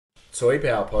Toy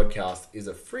Power Podcast is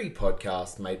a free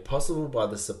podcast made possible by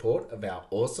the support of our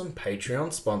awesome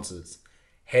Patreon sponsors.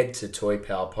 Head to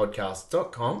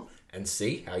toypowerpodcast.com and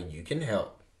see how you can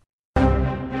help.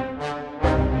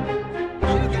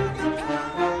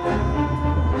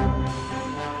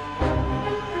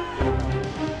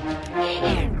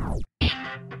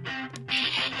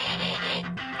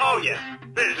 Oh yeah,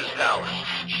 business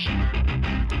power.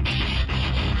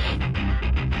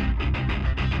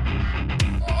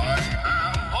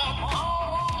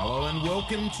 Hello and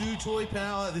welcome to Toy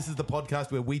Power. This is the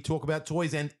podcast where we talk about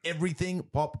toys and everything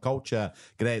pop culture.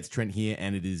 G'day, it's Trent here,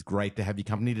 and it is great to have your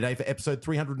company today for episode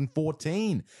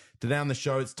 314. Today on the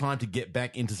show, it's time to get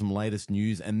back into some latest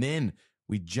news, and then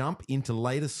we jump into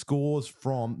latest scores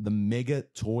from the Mega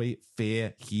Toy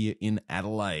Fair here in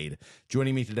Adelaide.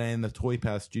 Joining me today in the Toy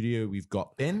Power studio, we've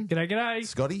got Ben. G'day.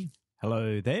 Scotty.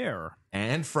 Hello there.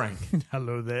 And Frank.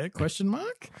 Hello there, question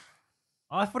mark?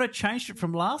 I thought I changed it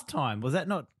from last time. Was that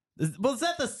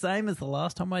the same as the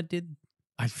last time I did?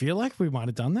 I feel like we might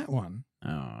have done that one.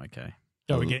 Oh, okay.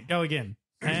 Go again.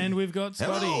 And we've got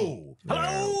Scotty. Hello.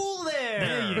 There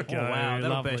There you go. Oh, wow, that'll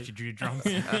Lovely. burst your drunk.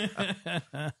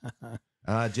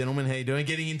 Gentlemen, how you doing?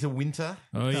 Getting into winter?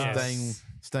 Oh, yes.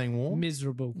 Staying warm?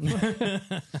 Miserable.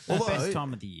 Best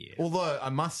time of the year. Although I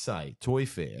must say, Toy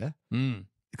Fair,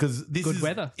 because this Good is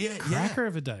weather. Yeah, Cracker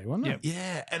of a day, wasn't it?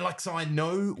 yeah, and so I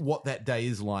know what that day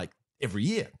is like every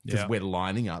year because Yeah. we're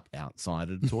lining up outside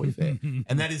at a Toy Fair,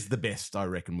 and that is the best I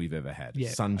reckon we've ever had. Yeah.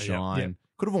 Sunshine, Yeah.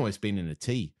 could have almost been in a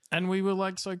tea. And we were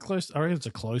like so close. I reckon it's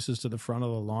the closest to the front of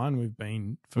the line we've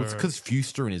been for. Well, it's because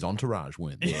Fuster and his entourage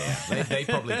weren't there. they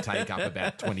probably take up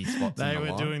about 20 spots. They in the were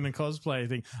line. doing the cosplay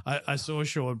thing. I saw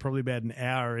Sean probably about an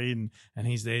hour in, and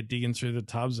he's there digging through the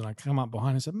tubs. And I come up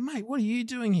behind and said, "Mate, what are you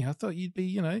doing here? I thought you'd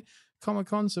be,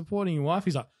 Comic-Con supporting your wife."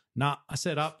 He's like, "Nah, I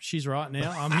set up. She's right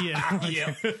now. I'm here."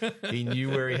 He knew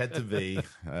where he had to be.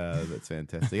 That's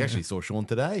fantastic. I actually saw Sean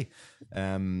today.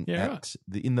 In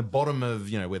the bottom of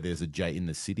where there's a J in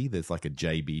the city. There's like a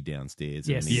JB downstairs.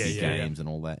 Yes. and Yeah. games and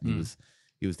all that. And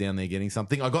he was down there getting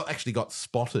something. I got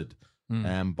spotted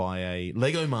by a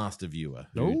Lego Master viewer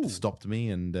who Ooh. stopped me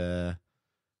and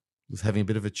was having a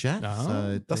bit of a chat. Oh,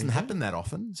 So it doesn't very happen that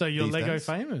often. So you're these Lego days.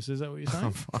 famous? Is that what you're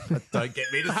saying? Don't get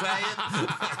me to say it.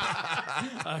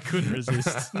 I couldn't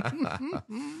resist.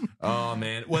 Oh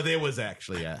man! Well, there was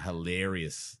actually a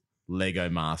hilarious Lego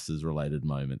Masters related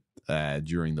moment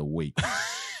during the week.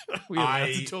 We allowed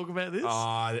to talk about this?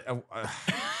 I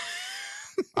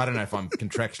don't know if I'm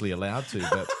contractually allowed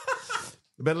to,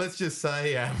 but let's just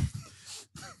say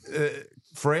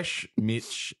Fresh,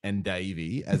 Mitch, and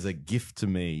Davey, as a gift to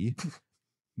me,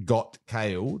 got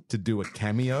Kale to do a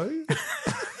cameo.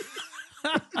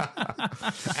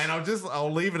 And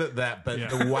I'll leave it at that. But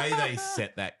the way they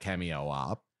set that cameo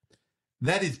up,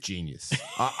 that is genius.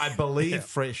 I believe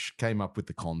Fresh came up with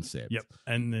the concept. Yep.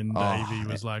 And then Davey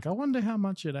was like, I wonder how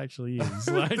much it actually is.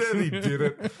 Like, Then he did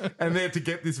it. And then to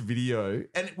get this video,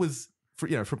 and it was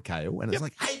from Kale, and it's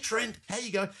like, "Hey Trent, how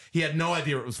you go?" He had no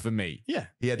idea it was for me. yeah.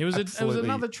 He had It was absolutely-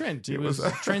 another Trent. It it was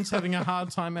was- Trent's having a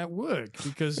hard time at work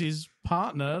because his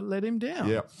partner let him down.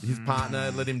 Yeah, his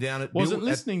partner let him down at Wasn't Bill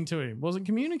at- listening to him. Wasn't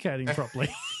communicating properly.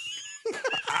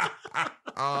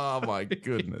 Oh my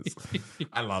goodness,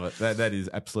 I love it. That is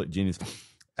absolute genius.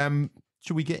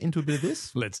 Should we get into a bit of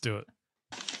this? Let's do it.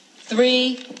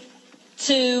 3,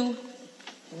 2,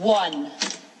 1.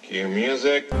 Cue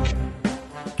music.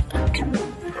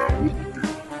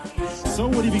 So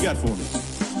what have you got for me?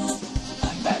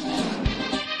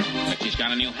 But she's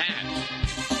got a new hat.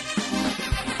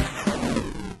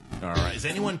 All right. Is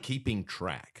anyone keeping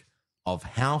track of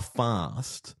how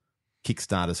fast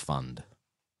Kickstarters fund?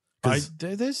 'Cause-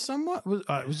 There's somewhat.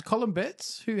 It was Colin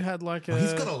Betts who had like a.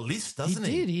 he's got a list, doesn't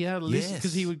he? He did. He had a list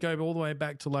because he Yes. would go all the way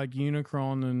back to like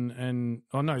Unicron and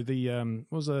what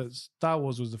was a Star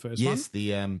Wars was the first one. Yes,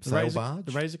 the The sail Razor, barge.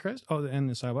 the Razor Crest, and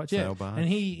the sail barge, yeah. Sail barge. And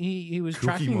he was Cookie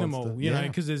tracking them Monster, all, yeah.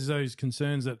 because there's those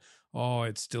concerns that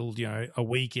it's still a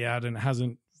week out and it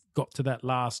hasn't got to that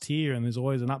last tier, and there's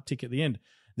always an uptick at the end.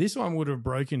 This one would have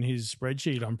broken his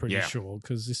spreadsheet, I'm pretty sure,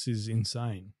 because this is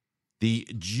insane. The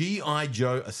G.I.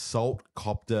 Joe Assault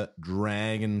Copter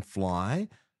Dragonfly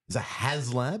is a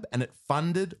HasLab, and it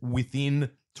funded within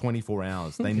 24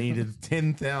 hours. They needed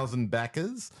 10,000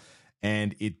 backers,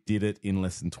 and it did it in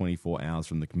less than 24 hours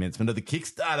from the commencement of the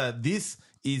Kickstarter. This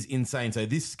is insane. So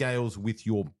this scales with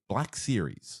your Black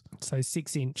Series. So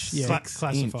 6-inch. Yeah, 6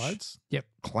 classifieds. Yep.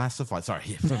 Classified. Sorry,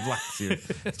 yeah, the Black Series.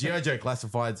 G.I. Joe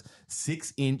Classifieds,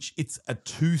 6-inch. It's a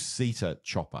 2-seater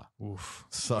chopper. Oof.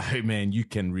 So, man, you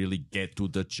can really get to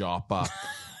the chopper.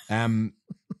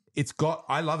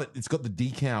 I love it. It's got the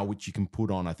decal, which you can put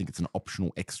on. I think it's an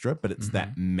optional extra, but it's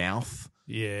that mouth.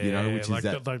 Yeah, which like,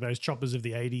 is that. like those choppers of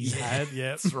the 80s had.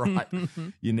 Yeah, That's right.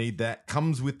 You need that.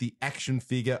 Comes with the action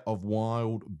figure of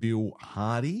Wild Bill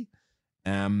Hardy.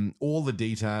 All the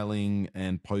detailing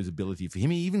and posability for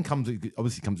him. He even comes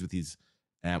with his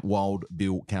Wild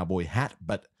Bill cowboy hat,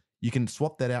 but you can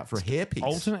swap that out for a hairpiece.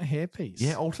 alternate hairpiece.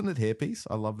 Yeah, alternate hairpiece.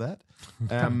 I love that.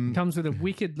 Comes with a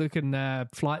wicked looking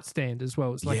flight stand as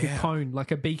well. It's like a cone, like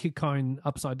a beaker cone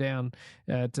upside down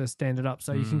to stand it up.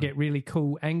 So you can get really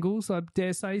cool angles, I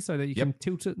dare say, so that you can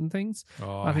tilt it and things.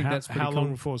 Oh, I think that's pretty how cool.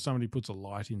 long before somebody puts a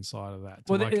light inside of that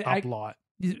to Well, up light?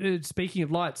 Speaking of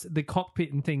lights, the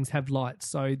cockpit and things have lights,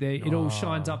 so it all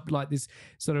shines up like this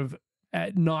sort of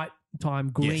at nighttime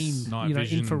green, Night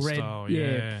vision infrared. style,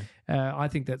 I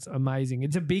think that's amazing.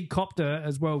 It's a big copter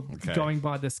as well, going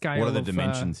by the scale. What are the of,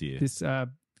 dimensions here? This,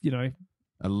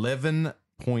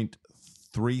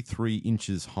 11.33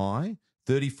 inches high,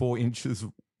 34 inches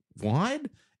wide,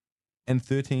 and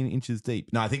 13 inches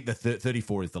deep. No, I think the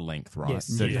 34 is the length, right?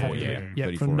 Yes, 34, yeah,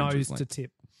 34 from inches nose to length.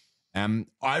 tip.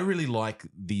 I really like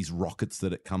these rockets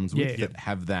that it comes with that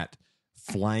have that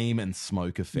flame and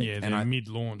smoke effect. Yeah, and they're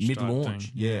mid-launch. Mid-launch,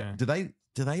 type thing. yeah.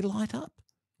 Do they light up?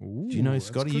 Ooh, Do you know, that's a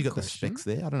Scotty? good You got question. the specs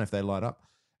there. I don't know if they light up.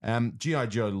 G.I.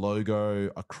 Joe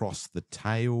logo across the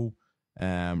tail.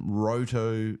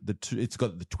 Roto, it's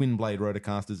got the twin blade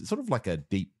rotocasters. It's sort of like a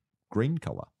deep green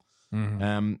color.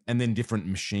 And then different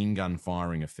machine gun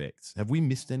firing effects. Have we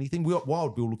missed anything?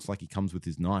 Wild Bill looks like he comes with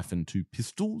his knife and two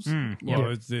pistols.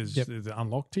 Well, there's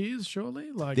unlock tiers,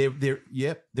 surely. Like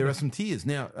There are some tiers.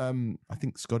 Now, I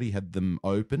think Scotty had them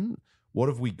open. What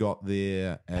have we got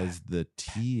there as the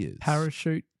tiers?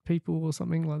 Parachute people or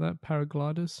something like that,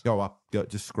 paragliders.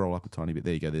 Just scroll up a tiny bit.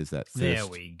 There you go. There's that first. There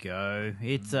we go.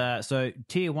 It's so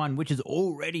tier 1, which has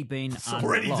already been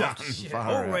already unlocked. done. Far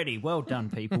out. Already, well done,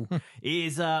 people.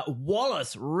 Is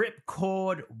Wallace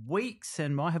Ripcord Weeks,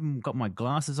 and I haven't got my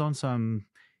glasses on, so I'm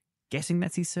guessing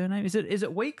that's his surname. Is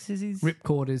it Weeks? Is his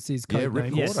Ripcord is his code name.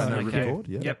 Ripcord. Yes, I know okay. Ripcord.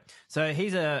 Yeah. Yep. So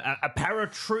he's a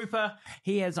paratrooper.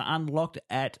 He has unlocked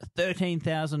at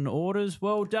 13,000 orders.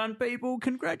 Well done, people.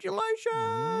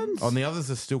 Congratulations. Oh, and the others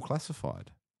are still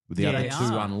classified with the other they two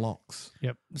are. unlocks.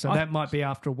 Yep. So that might be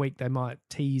after a week. They might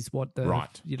tease what the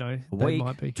Right. they A might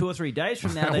week, be. 2 or 3 days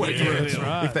from now, they need to Yeah, reveal.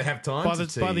 right. If they have time by to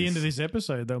the end tease. of this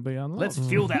episode, they'll be unlocked. Let's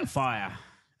fuel that fire.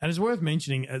 And it's worth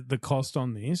mentioning the cost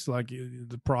on this. Like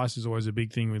the price is always a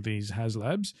big thing with these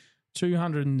HasLabs.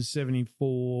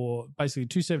 $274, basically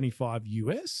 $275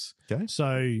 US. Okay.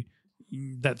 So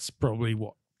that's probably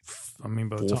what by the time,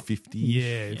 450.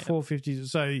 yeah, 450.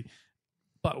 So,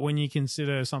 but when you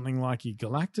consider something like your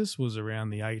Galactus was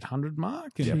around the 800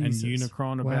 mark, and Jesus.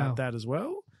 Unicron Wow. about that as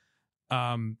well.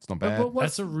 It's not bad.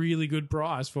 That's a really good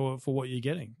price for what you're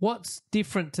getting. What's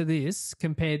different to this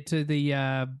compared to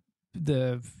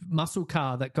the muscle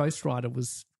car that Ghost Rider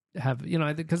was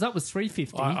because that was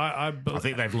 $350. I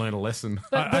think they've learned a lesson.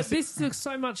 but this looks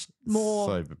so much more,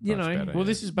 So much better. well,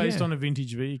 this is based Yeah. on a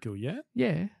vintage vehicle, yeah?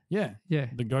 yeah, Yeah. yeah.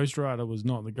 The Ghost Rider was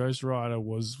not. The Ghost Rider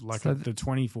was like So the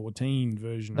 2014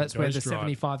 version That's of where Ghost the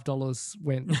Rider. $75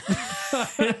 went.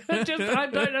 I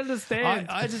don't understand.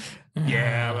 I just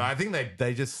Yeah, I think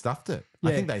they just stuffed it. I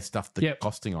Yeah. think they stuffed the Yep.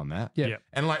 costing on that. Yep. Yep.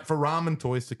 And like for Ramen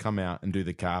Toys to come out and do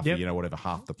the car for, Yep. whatever,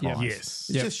 half the Yep. price. Yes.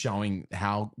 It's Yep. just showing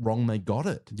how wrong they got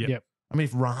it. Yep. I mean,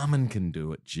 if Ramen can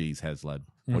do it, geez, HasLab,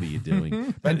 what are you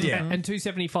doing? But yeah, And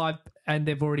 275, and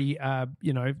they've already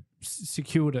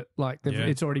secured it. Like Yeah.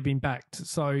 it's already been backed.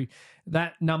 So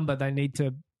that number they need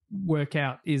to work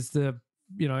out is the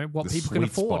what The people can sweet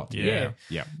afford. spot. Yeah.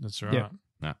 yeah. That's right. Yeah.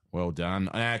 Nah, well done.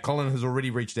 Colin has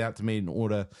already reached out to me in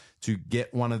order to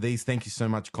get one of these. Thank you so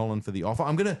much, Colin, for the offer.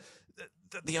 I'm going to...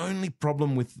 The only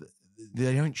problem with...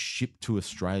 They don't ship to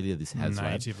Australia, this HasLab.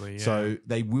 Natively, yeah. So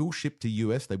they will ship to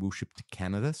US, they will ship to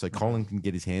Canada, so Colin can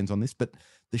get his hands on this, but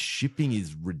the shipping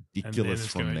is And then ridiculous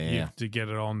it's from gonna- there. you have to get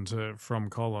it on from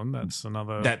Colin. That's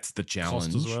another. That's the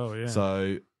challenge as well, yeah.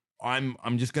 So I'm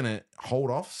just going to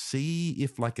hold off, see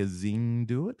if like a Zing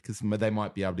do it, because they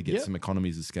might be able to get Yep. some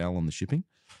economies of scale on the shipping.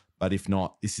 But if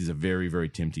not, this is a very, very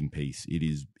tempting piece. It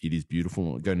is beautiful.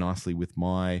 It'll go nicely with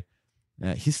my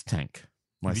his tank,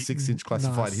 my 6-inch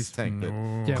classified Nice. his tank that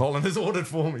No. Yeah. Colin has ordered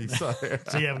for me. So,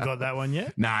 So you haven't got that one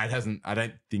yet? No, it hasn't. I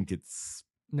don't think it's.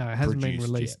 No, it hasn't been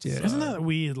Produced released yet, yet. so- Isn't that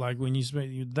weird? Like when you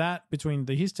spend that between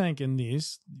the his tank and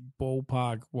this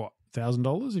ballpark, what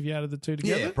 $1,000 if you added the two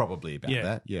together? Yeah, probably about Yeah.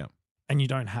 that. Yeah. And you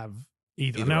don't have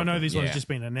either. Either Now I of know them, this one's yeah. just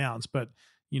been announced, but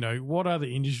what other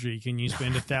industry can you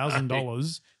spend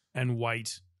 $1,000 and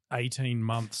wait 18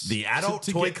 months. The adult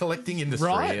to toy get- collecting industry,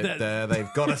 Right?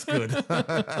 they've got us good.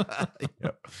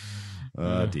 Yep.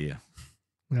 Oh, dear.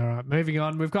 All right, moving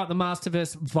on. We've got the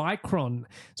Masterverse Vicron.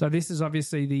 So this is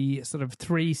obviously the sort of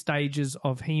 3 stages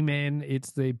of He-Man.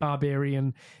 It's the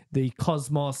Barbarian, the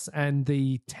Cosmos, and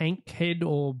the tank head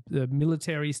or the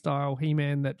military style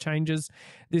He-Man that changes.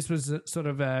 This was sort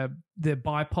of the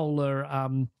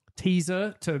bipolar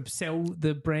teaser to sell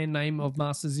the brand name of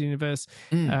Masters Universe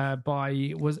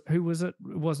by who was it?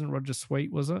 It wasn't Roger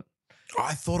Sweet, was it?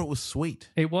 I thought it was Sweet.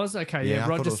 It was okay, Yeah, yeah. I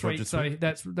thought it Roger was Sweet. Roger So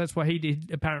Sweet. that's what he did.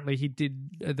 Apparently, he did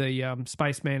the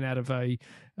Spaceman out of a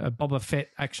Boba Fett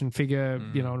action figure,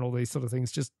 you know, and all these sort of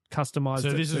things. Just customized. So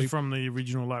it this to- is from the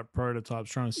original like prototypes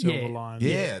trying to sell Yeah. the line.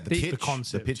 Yeah, the pitch, the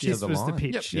concept. the pitch This of the was line. the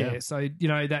pitch, Yep. yeah. So you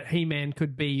know that He-Man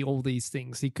could be all these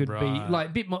things. He could be Right. like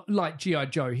a bit more like G.I.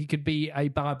 Joe. He could be a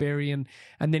barbarian,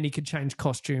 and then he could change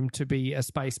costume to be a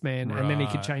spaceman, and then he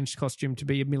could Right. change costume to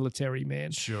be a military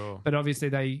man. Sure. But obviously,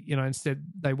 they, you know, instead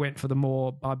they went for the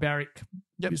more barbaric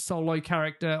solo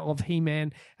character of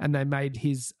He-Man, and they made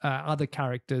his other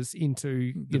characters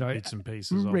into, you know, bits and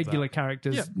pieces of regular that.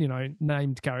 characters, Yep. you know,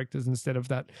 named characters instead of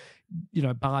that, you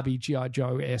know, Barbie G.I.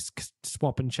 Joe-esque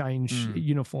swap and change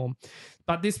uniform.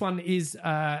 But this one is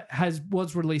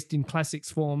was released in classics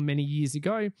form many years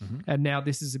ago, and now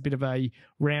this is a bit of a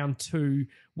round 2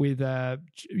 with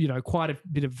you know, quite a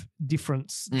bit of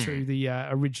difference to the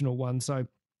original one. So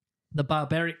the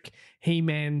barbaric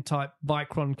He-Man type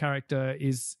Vicron character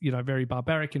is, you know, very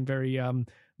barbaric and very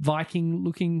Viking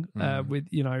looking with,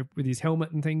 you know, with his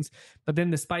helmet and things. But then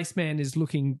the spaceman is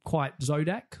looking quite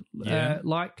Zodak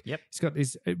like. Yep. He's got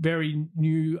this very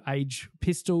new age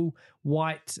pistol,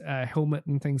 white helmet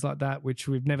and things like that, which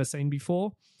we've never seen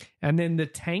before. And then the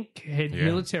tank head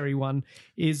military one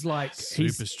is like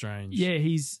Super strange. Yeah,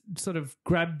 he's sort of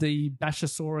grabbed the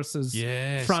Bashosaurus's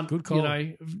Yes, front, good call. you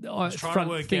know, I was trying front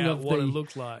to work thing out of what the, it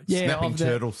looked like. Yeah, Snapping of the-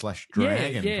 turtle /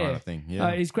 dragon kind of thing.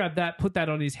 Yeah. He's grabbed that, put that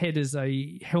on his head as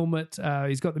a helmet.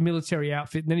 He's got the military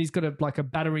outfit, and then he's got like a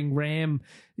battering ram,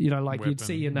 you know, like you'd Weapon.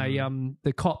 see in a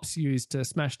the cops use to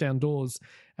smash down doors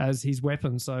as his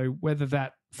weapon. So whether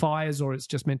that fires or it's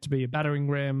just meant to be a battering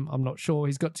ram, I'm not sure.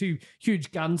 He's got 2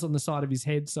 huge guns on the side of his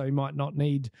head, so he might not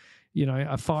need, you know,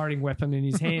 a firing weapon in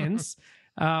his hands.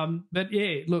 But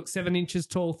yeah, look, 7 inches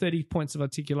tall, 30 points of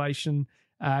articulation.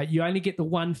 You only get the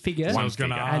one figure, I was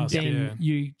gonna and ask, then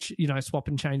yeah. you know, swap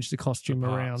and change the costume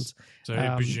around. So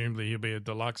presumably he'll be a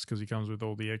deluxe because he comes with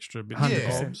all the extra bits 100%.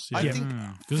 and bobs. I Yeah. think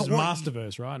This is for what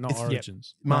Masterverse, right? Not It's-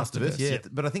 Origins. Masterverse, Masterverse, yeah.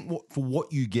 But I think for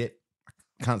what you get,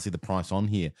 I can't see the price on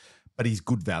here, but he's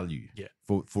good value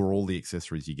for all the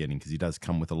accessories you're getting because he does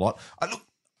come with a lot.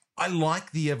 I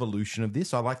like the evolution of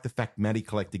this. I like the fact Matty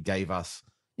Collector gave us,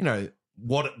 you know,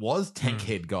 what it was, tank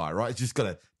head guy, right? It's just got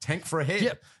a tank for a head.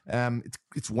 Yep.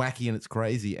 It's wacky and it's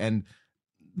crazy. And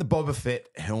the Boba Fett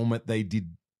helmet, they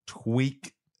did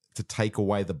tweak to take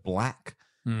away the black.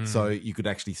 So you could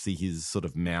actually see his sort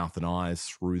of mouth and eyes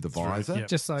through the visor. yep.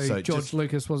 Just so George just-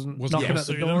 Lucas wasn't Wasn't knocking gonna at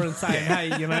the sue door them. and saying,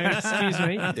 "Hey, you know, excuse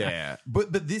me." Yeah.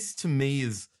 But this to me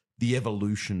is the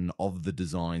evolution of the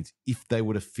designs if they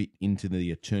were to fit into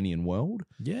the Eternian world.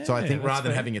 Yeah. So I think that's rather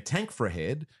than fair. having a tank for a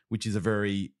head, which is a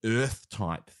very Earth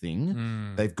type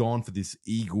thing, they've gone for this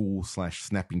eagle /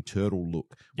 snapping turtle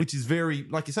look, which is very,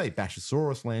 like you say,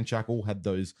 Bashosaurus, Landshark all had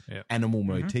those animal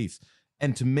motifs.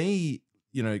 And to me,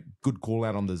 you know, good call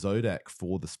out on the Zodak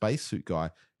for the spacesuit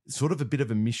guy. Sort of a bit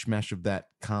of a mishmash of that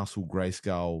Castle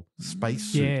Grayskull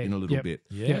spacesuit Yeah, in a little yep. bit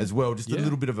Yeah. as well. Just a Yeah.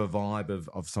 little bit of a vibe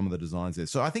of some of the designs there.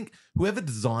 So I think whoever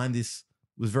designed this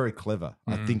was very clever.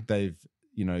 I think they've,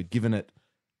 you know, given it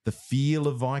the feel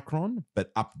of Vicron,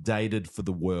 but updated for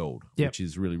the world, Yep. which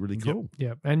is really, really cool.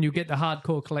 Yeah, and you get the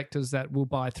hardcore collectors that will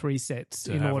buy 3 sets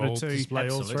To in have order all- to display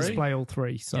all three. display all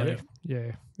 3. So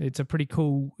yeah, it's a pretty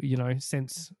cool, you know,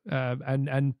 sense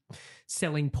and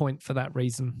selling point for that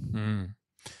reason.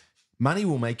 Money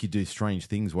will make you do strange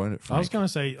things, won't it, Frank? I was going to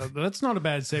say, that's not a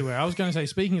bad segue. I was going to say,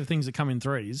 speaking of things that come in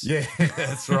threes. Yeah,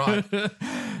 that's right.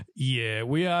 Yeah,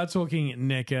 we are talking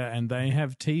NECA, and they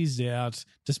have teased out,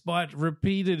 despite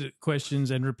repeated questions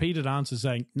and repeated answers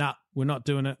saying, nah, we're not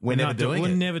doing it. We're never not doing it.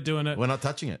 We're never doing it. We're not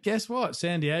touching it. Guess what?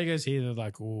 San Diego's here. They're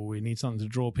like, oh, we need something to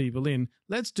draw people in.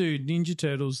 Let's do Ninja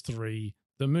Turtles 3,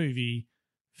 the movie,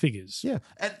 figures. Yeah.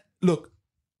 And look,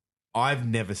 I've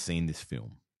never seen this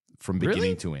film from beginning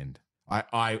Really? to end.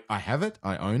 I have it.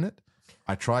 I own it.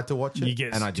 I tried to watch it, You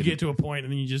get, and I you didn't. get to a point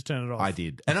and then you just turn it off. I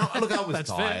did, and look, I was That's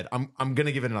tired. fair. I'm going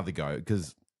to give it another go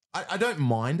because I don't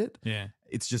mind it. Yeah.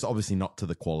 It's just obviously not to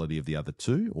the quality of the other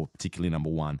two, or particularly number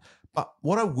one. But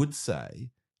what I would say,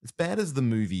 as bad as the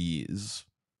movie is,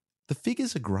 the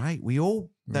figures are great. We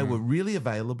all They were really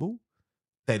available.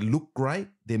 They look great.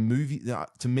 They're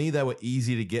to me, they were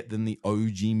easier to get than the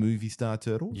OG Movie Star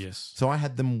Turtles. Yes. So I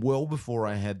had them well before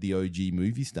I had the OG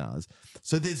Movie Stars.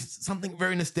 So there's something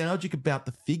very nostalgic about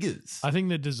the figures. I think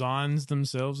the designs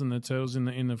themselves and the turtles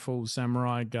in the full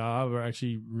samurai garb are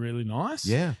actually really nice.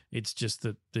 Yeah. It's just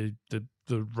that the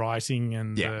writing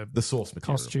and the source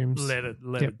material. Costumes. let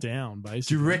it down,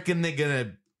 basically. Do you reckon they're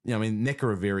going to, NECA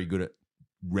are very good at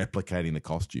replicating the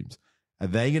costumes. Are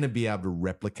they going to be able to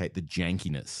replicate the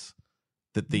jankiness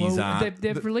that these are?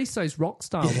 They've released those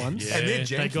Rockstar ones. Yeah, And they're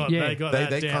janky. they got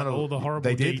that They down. kind of- All the horrible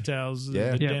they did. details,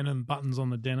 Yeah. the Yeah. denim buttons on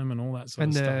the denim, and all that sort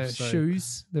And of the stuff. So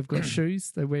shoes. They've got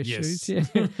shoes. They wear Yes. shoes.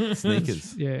 Yeah.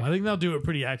 Sneakers. Yeah. I think they'll do it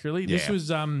pretty accurately. This Yeah. was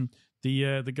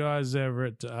the guys over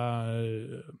at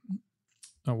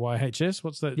YHS.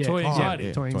 What's that? Yeah. Toy Anxiety.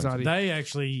 yeah. Toy Anxiety. They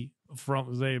actually,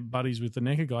 from their buddies with the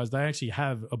NECA guys, they actually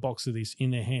have a box of this in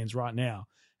their hands right now.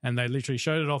 And they literally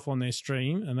showed it off on their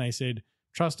stream and they said,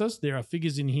 trust us, there are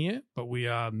figures in here, but we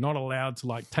are not allowed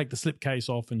to take the slipcase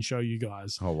off and show you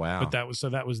guys. Oh, wow. But that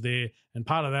was there. And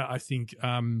part of that, I think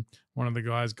one of the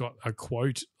guys got a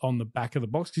quote on the back of the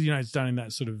box because, it's done in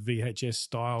that sort of VHS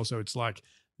style. So it's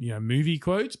movie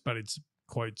quotes, but it's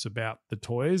quotes about the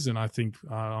toys. And I think,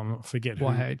 I forget who.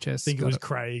 YHS. I think it was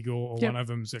Craig or one of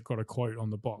them's that got a quote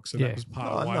on the box. So that was part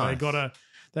of why nice.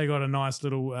 they got a nice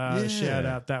little shout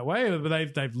out that way.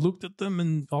 But they've looked at them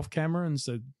and off camera and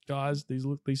said, guys,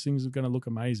 these things are going to look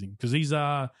amazing because these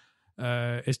are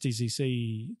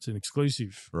STCC. It's an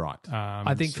exclusive, Right.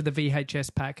 I think for the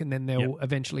VHS pack, and then they'll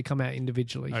eventually come out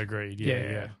individually. Agreed.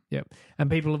 Yeah. Yep. And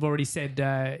people have already said,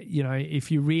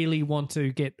 if you really want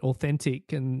to get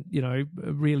authentic and,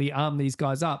 really arm these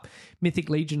guys up, Mythic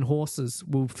Legion horses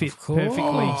will fit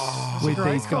perfectly with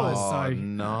these guys. So,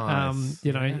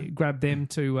 nice. grab them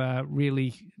to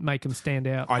really make them stand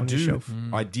out on your shelf.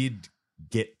 I did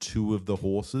get 2 of the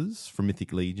horses from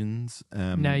Mythic Legions.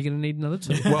 Now you're going to need another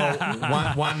 2.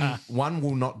 Well, one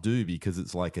will not do because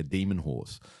it's like a demon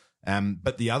horse.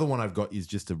 But the other one I've got is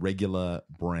just a regular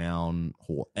brown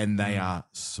horse, and they are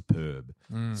superb.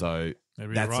 So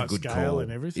that's a good scale call.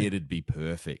 and everything. It'd be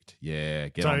perfect. Yeah,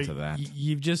 get onto that.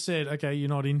 You've just said, okay, you're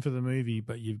not in for the movie,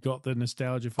 but you've got the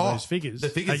nostalgia for those figures. The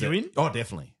figures are you in? Oh,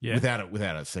 definitely. Yeah.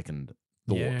 Without a second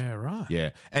thought. Yeah, right.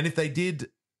 Yeah. And if they did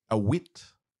a wit,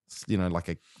 like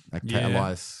a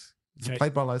Elias, is it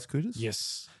played by Elias Koutas?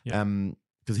 Yes.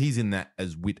 Because he's in that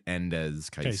as Wit and as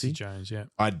Casey Jones, yeah.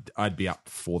 I'd be up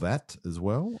for that as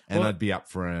well. And I'd be up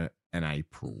for an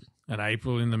April. An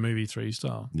April in the movie 3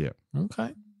 style. Yeah.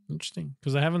 Okay. Interesting.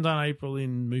 Because they haven't done April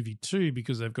in movie 2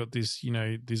 because they've got this,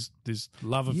 this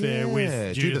love affair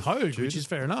with Judith Hogue, which is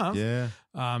fair enough. Yeah.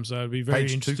 So I'd be very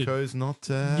Page interested. Tuco's not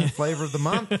flavour of the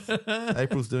month.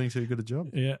 April's doing too good a job.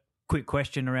 Yeah. Quick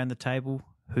question around the table.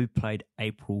 Who played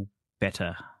April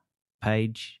better?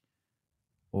 Paige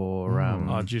or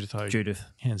Judith Hogue. Judith?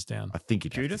 Hands down. I think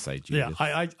you'd have to say Judith.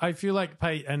 Yeah, I feel like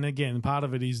Paige, and again, part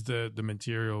of it is the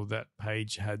material that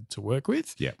Paige had to work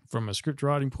with from a script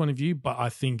writing point of view. But I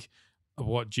think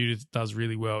what Judith does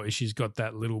really well is she's got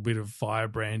that little bit of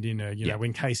firebrand in her. You know,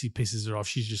 when Casey pisses her off,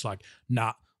 she's just like,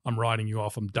 nah, I'm writing you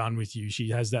off. I'm done with you.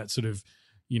 She has that sort of,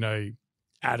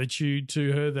 attitude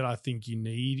to her that I think you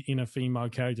need in a female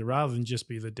character rather than just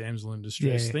be the damsel in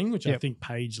distress thing, which I think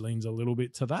Paige leans a little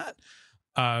bit to that.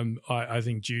 I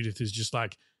think Judith is just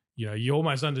like, you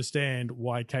almost understand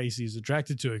why Casey is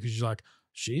attracted to her because she's like,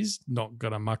 she's not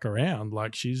going to muck around.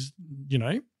 Like she's,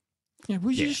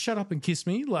 will you just shut up and kiss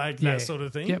me? Like that sort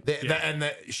of thing. Yep.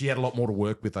 She had a lot more to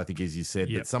work with, I think, as you said.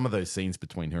 But some of those scenes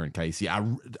between her and Casey are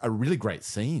really great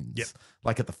scenes. Yep.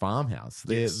 Like at the farmhouse.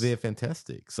 They're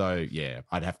fantastic. So, yeah,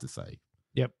 I'd have to say.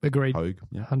 Yep, agreed. Hogue.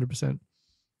 Yeah. 100%.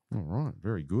 All right,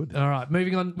 very good. All right,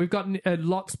 moving on. We've got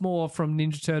lots more from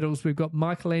Ninja Turtles. We've got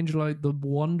Michelangelo the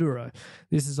Wanderer.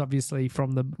 This is obviously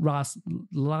from the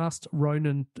Last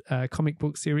Ronin comic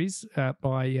book series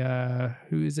by,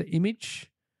 who is it, Image?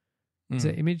 Is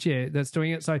it Image? Yeah, that's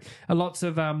doing it. So lots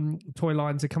of toy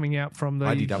lines are coming out from the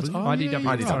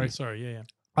IDW. Sorry, yeah.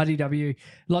 IDW.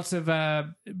 Lots of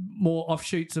more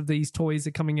offshoots of these toys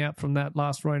are coming out from that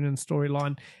Last Ronin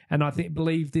storyline, and I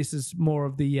believe this is more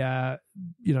of the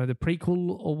the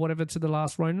prequel or whatever to the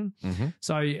Last Ronin. Mm-hmm.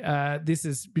 So this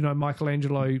is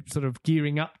Michelangelo sort of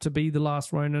gearing up to be the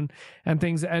Last Ronin and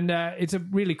things, and it's a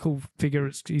really cool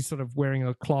figure. He's sort of wearing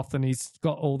a cloth and he's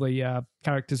got all the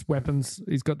characters' weapons.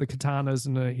 He's got the katanas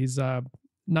and his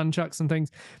nunchucks and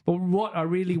things. But what I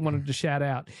really wanted to shout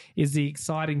out is the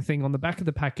exciting thing on the back of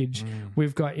the package.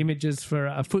 We've got images for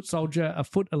a foot soldier, a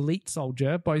foot elite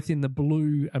soldier, both in the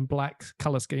blue and black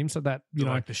color scheme. So that, you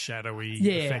know, like the shadowy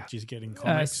Yeah. effect you get in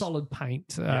comics. solid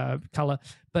paint color.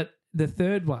 But the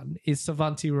third one is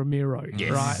Cervantes Ramiro,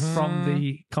 right, from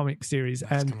the comic series.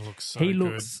 That's and gonna look so he good.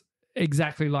 looks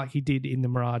exactly like he did in the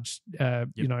Mirage,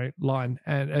 you know, line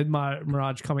and my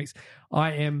Mirage comics.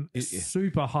 I am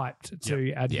super hyped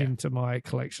to add him to my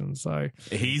collection. So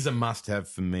He's a must-have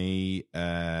for me.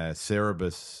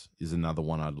 Cerebus is another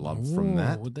one I'd love from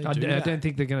that. Would they I do that? don't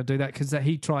think they're going to do that because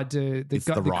he tried to. It's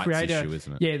the rights creator, issue,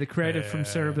 isn't it? Yeah, the creator from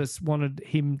Cerebus wanted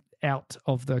him out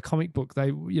of the comic book.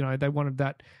 They wanted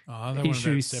that They wanted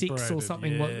issue that 6 or separated,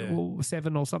 something, yeah. or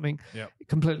 7 or something, Yep.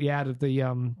 completely out of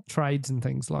the trades and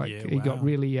things. Like Yeah, he got wow.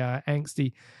 really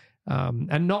angsty.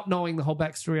 And not knowing the whole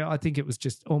backstory, I think it was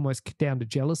just almost down to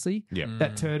jealousy. Yeah.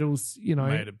 That Turtles, you know,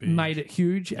 Made it big. made it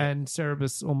huge, and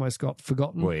Cerebus almost got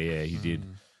forgotten. Well, yeah, he did.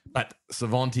 But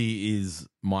Cervantes is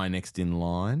my next in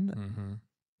line,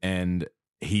 and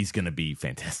he's going to be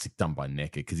fantastic done by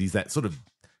NECA because he's that sort of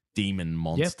demon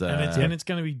monster. And it's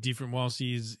going to be different whilst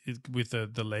he's with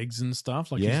the legs and stuff.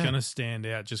 Like he's Yeah. going to stand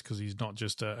out just because he's not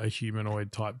just a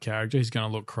humanoid type character. He's going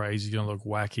to look crazy. He's going to look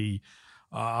wacky.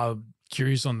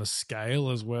 Curious on the scale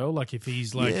as well. Like if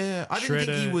he's like, yeah, I didn't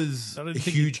think he was I a didn't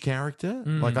think huge character.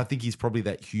 Like I think he's probably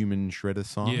that human Shredder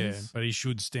size. Yeah, but he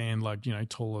should stand like, you know,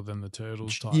 taller than the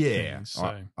Turtles type Yeah, thing.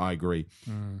 So I agree.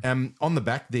 On the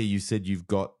back there, you said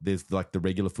there's like the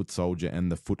regular foot soldier and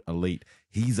the foot elite.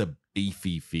 He's a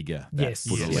beefy figure. That Yes.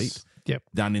 foot Yes. elite. Yep.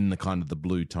 Done in the kind of the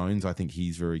blue tones. I think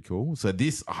he's very cool. So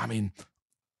this, I mean,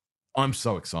 I'm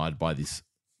so excited by this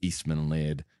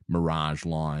Eastman-led Mirage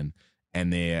line,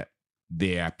 and they're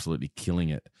absolutely killing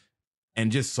it.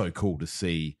 And just so cool to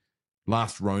see.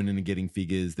 Last Ronin are getting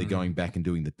figures. They're going back and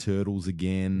doing the Turtles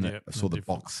again. Yep, I saw the different.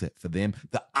 box set for them.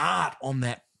 The art on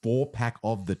that 4-pack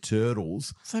of the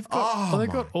Turtles. So they've got, they've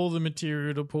my- got all the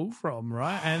material to pull from,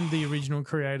 right? And the original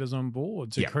creators on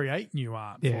board to Yeah. create new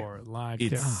art Yeah. for it. Like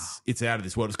It's out of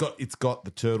this world. It's got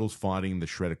the Turtles fighting the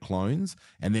Shredder clones,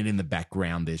 and then in the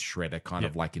background there's Shredder kind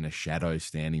of like in a shadow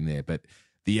standing there. But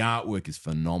the artwork is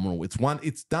phenomenal.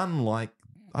 It's done like,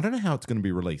 I don't know how it's going to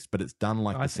be released, but it's done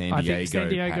like the San Diego. I think San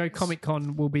Diego packs. Comic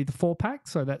Con will be the 4-pack,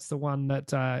 so that's the one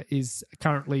that is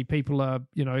currently people are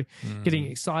getting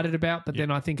excited about. But then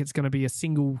I think it's going to be a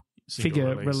single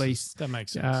figure releases. release That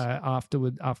makes sense.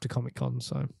 after Comic Con.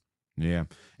 So Yeah.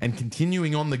 And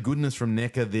continuing on the goodness from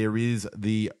NECA, there is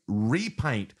the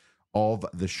repaint of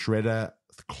the Shredder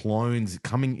clones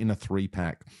coming in a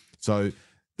 3-pack. So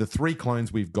the 3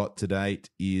 clones we've got to date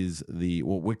is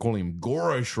we're calling him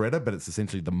Goro Shredder, but it's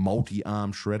essentially the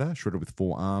multi-arm Shredder with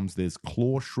 4 arms. There's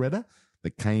Claw Shredder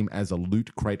that came as a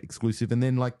Loot Crate exclusive, and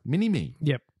then like Mini-Me.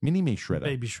 Yep. Mini-Me Shredder.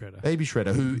 Baby Shredder. Baby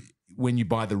Shredder, who, when you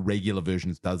buy the regular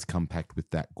versions, does come packed with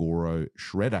that Goro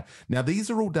Shredder. Now,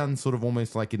 these are all done sort of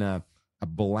almost like in a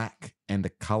black and a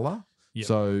color. Yep.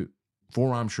 So,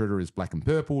 Forearm Shredder is black and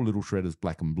purple, Little Shredder's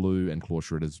black and blue, and Claw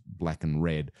Shredder's black and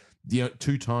red. The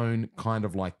two-tone, kind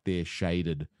of like they're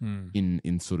shaded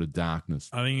in sort of darkness.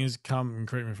 I think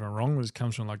correct me if I'm wrong,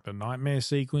 comes from like the Nightmare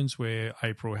sequence where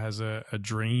April has a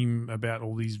dream about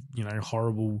all these, you know,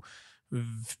 horrible,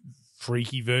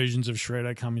 freaky versions of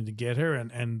Shredder coming to get her,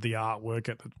 and the artwork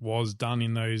that was done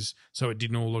in those, so it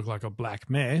didn't all look like a black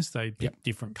mess. They picked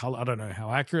different color. I don't know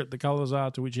how accurate the colors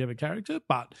are to whichever character,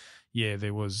 but yeah,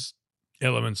 there was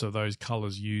elements of those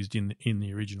colors used in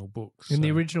the original books. in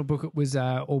the original book, it was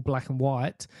all black and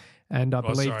white, and I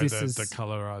believe this is the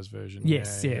colorized version.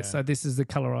 Yes, Yeah. So this is the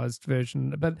colorized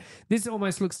version, but this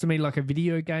almost looks to me like a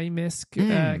video game esque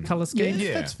color scheme.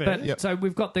 Yeah, that's fair. But so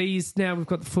we've got these now. We've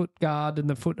got the foot guard and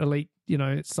the foot elite,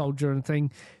 soldier and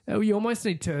thing. You almost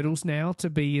need Turtles now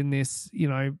to be in this,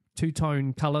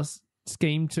 2-tone color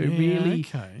scheme to really,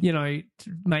 to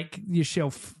make your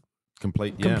shelf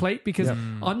Complete, because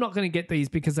I'm not going to get these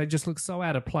because they just look so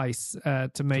out of place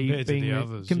to me. Compared to the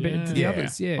others, compared to the Yeah.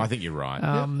 others, yeah. I think you're right.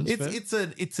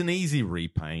 It's an easy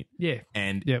repaint. Yeah.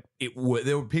 And Yep.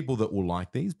 there were people that will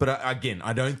like these, but again,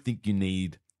 I don't think you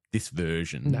need this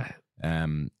version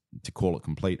to call it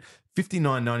complete.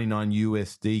 $59.99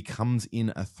 USD comes in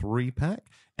a 3-pack,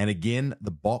 and again,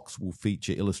 the box will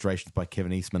feature illustrations by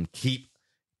Kevin Eastman. Keep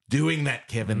doing that,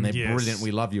 Kevin. They're Yes. brilliant.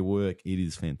 We love your work. It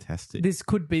is fantastic. This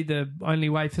could be the only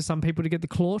way for some people to get the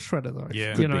Claw Shredder, though.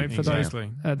 Yeah, for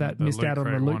exactly. those that The missed Loot out on the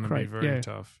Crate Loot one would be Crate. very Yeah.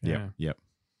 tough. Yep.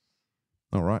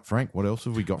 All right, Frank, what else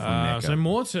have we got from NECA? So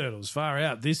more Turtles, far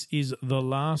out. This is The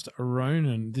Last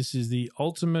Ronin. This is the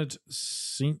Ultimate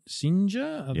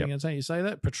Singer, I think that's how you say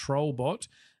that, Patrol Bot.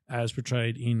 as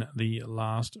portrayed in the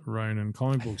last Ronin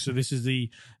comic book. So this is the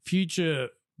future,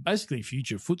 basically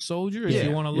future foot soldier, if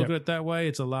you want to look at it that way.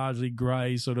 It's a largely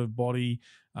grey sort of body.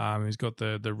 He's got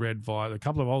the red visor, a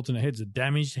couple of alternate heads, a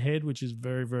damaged head, which is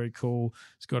very, very cool.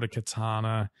 It's got a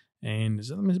katana, and is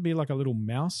that meant to be like a little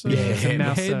mouse, mouse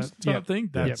head type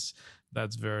thing?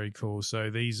 That's very cool. So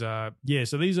these are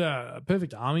a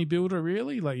perfect army builder,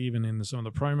 really. Like even in some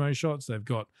of the promo shots, they've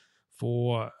got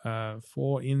four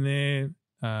in there.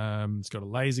 It's got a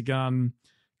laser gun,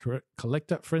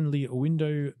 collector-friendly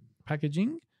window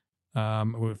packaging.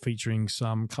 We're featuring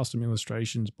some custom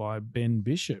illustrations by Ben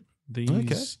Bishop.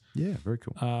 These, yeah, very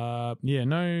cool.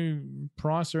 No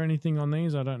price or anything on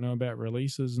these. I don't know about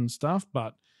releases and stuff,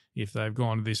 but if they've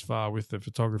gone this far with the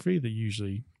photography, they're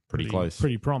usually pretty close,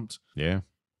 pretty prompt. Yeah.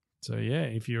 So yeah,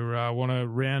 if you want to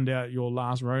round out your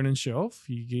last Ronin shelf,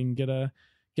 you can get a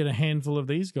handful of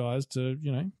these guys to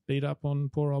beat up on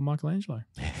poor old Michelangelo.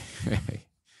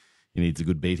 He needs a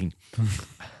good beating.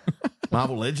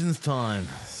 Marvel Legends time.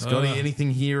 Scotty,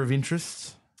 anything here of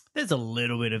interest? There's a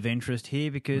little bit of interest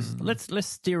here because let's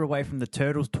steer away from the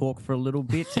Turtles talk for a little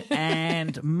bit.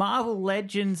 And Marvel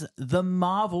Legends, The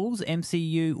Marvels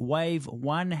MCU Wave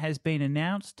 1 has been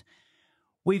announced.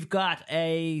 We've got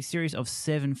a series of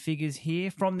 7 figures here.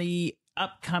 From the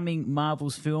upcoming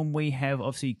Marvels film, we have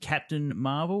obviously Captain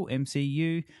Marvel,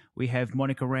 MCU. We have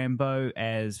Monica Rambeau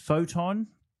as Photon.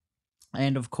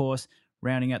 And of course,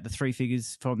 rounding out the 3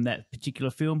 figures from that particular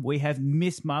film, we have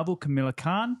Miss Marvel, Kamala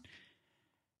Khan.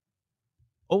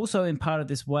 Also in part of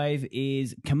this wave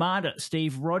is Commander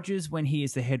Steve Rogers when he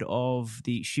is the head of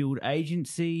the S.H.I.E.L.D.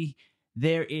 agency.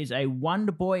 There is a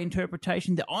Wonder Boy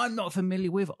interpretation that I'm not familiar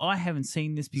with. I haven't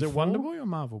seen this before. Is it Wonder Boy or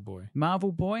Marvel Boy?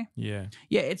 Marvel Boy. Yeah.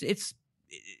 Yeah,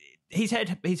 he's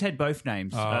had both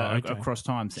names across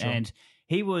times. Sure. And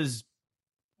he was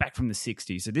back from the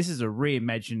 60s. So this is a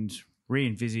reimagined,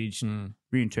 re-envisaged,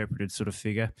 reinterpreted sort of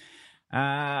figure.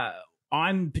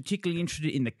 I'm particularly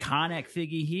interested in the Karnak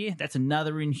figure here. That's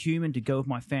another Inhuman to go with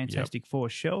my Fantastic Four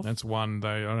shelf. That's one,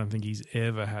 though, I don't think he's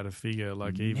ever had a figure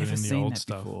like even in the old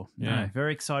stuff. Before. Yeah. No,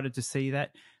 very excited to see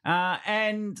that.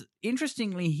 And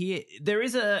interestingly here, there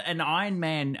is an Iron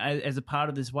Man as a part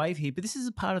of this wave here, but this is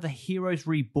a part of the Heroes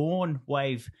Reborn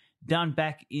wave done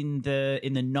back in the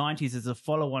 90s as a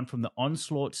follow-on from the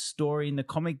Onslaught story in the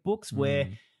comic books where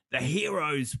the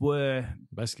heroes were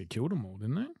basically killed them all,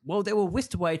 didn't they? Well, they were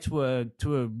whisked away to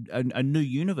a new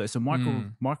universe, a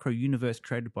micro universe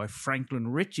created by Franklin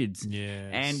Richards. Yes.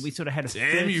 And we sort of had a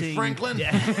Damn you, Franklin.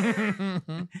 Yeah.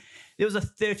 There was a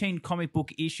 13 comic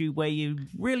book issue where you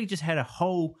really just had a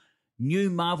whole new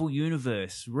Marvel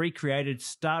universe recreated,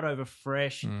 start over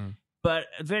fresh. But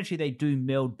eventually they do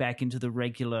meld back into the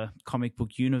regular comic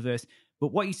book universe.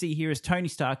 But what you see here is Tony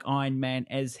Stark, Iron Man,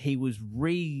 as he was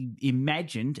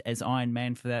reimagined as Iron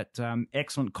Man for that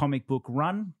excellent comic book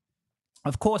run.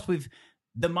 Of course, with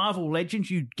the Marvel Legends,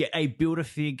 you get a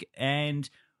Build-A-Fig, and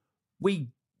we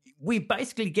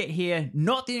basically get here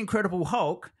not the Incredible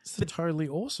Hulk. It's the totally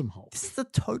awesome Hulk. This is the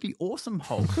totally awesome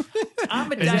Hulk.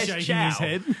 Amadeus Chow. His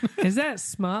head? Is that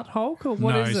Smart Hulk or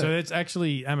what is it? No, so it's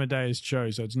actually Amadeus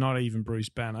Cho, so it's not even Bruce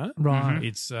Banner. Right.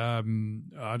 It's, I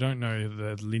don't know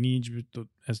the lineage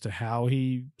as to how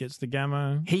he gets the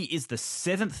gamma. He is the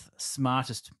 7th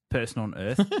smartest person on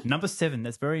Earth. Number 7,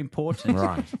 that's very important.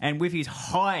 Right. And with his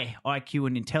high IQ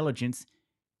and intelligence,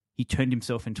 he turned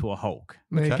himself into a Hulk.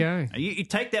 There you go. You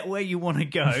take that where you want to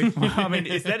go. I mean,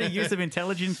 is that a use of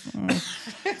intelligence?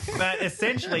 But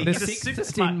essentially, The he's a super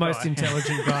 16th smart most guy.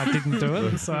 intelligent guy didn't do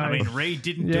it. So I mean, Reed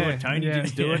didn't do it. Tony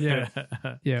didn't do it.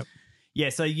 Yeah. Yeah,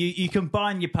 so you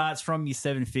combine your parts from your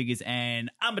 7 figures,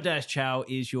 and Amadeus Chow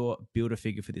is your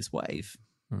Build-A-Figure for this wave.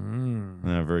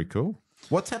 Very cool.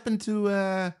 What's happened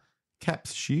to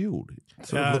Cap's shield? It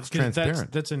sort of looks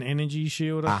transparent. That's an energy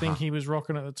shield, I think he was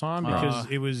rocking at the time because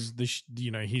it was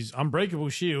his unbreakable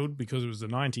shield, because it was the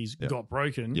 90s, got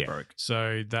broken. Yeah. Broke.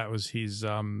 So that was his.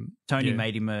 Tony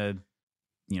made him a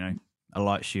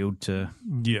light shield to.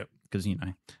 Yeah. Because,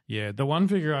 Yeah, the one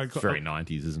figure I got. It's very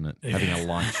 90s, isn't it? Having a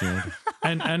light shield.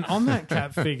 And on that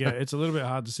Cap figure, it's a little bit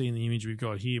hard to see in the image we've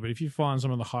got here, but if you find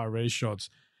some of the high-res shots,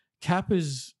 Cap it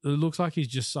looks like he's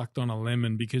just sucked on a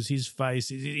lemon, because his face,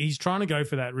 he's trying to go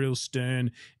for that real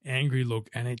stern, angry look,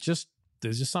 and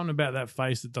there's just something about that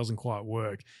face that doesn't quite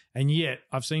work. And yet,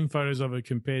 I've seen photos of it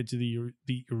compared to the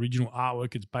original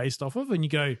artwork it's based off of, and you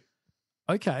go,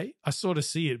 okay, I sort of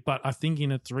see it, but I think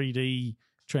in a 3D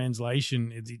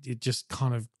translation, it just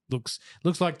kind of looks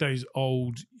like those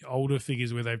older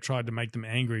figures where they've tried to make them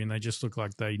angry and they just look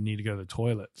like they need to go to the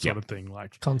toilet sort of thing,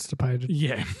 like Constipated.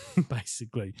 Yeah,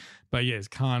 basically. But yes,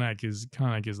 Karnak is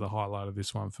the highlight of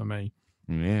this one for me.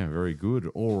 Yeah, very good.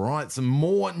 All right, some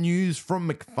more news from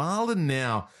McFarlane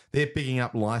now. They're picking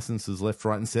up licenses left,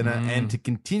 right, and centre. And to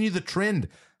continue the trend,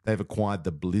 they've acquired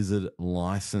the Blizzard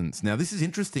license. Now, this is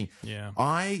interesting. Yeah.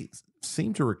 I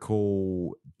seem to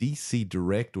recall DC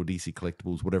Direct or DC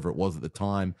Collectibles, whatever it was at the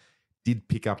time, did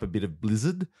pick up a bit of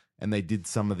Blizzard, and they did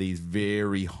some of these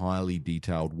very highly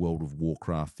detailed World of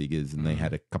Warcraft figures, and they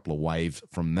had a couple of waves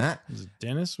from that. Was it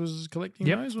Dennis was collecting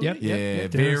Yep, those? yep. Was it? Yeah,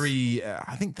 very.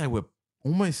 I think they were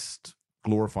almost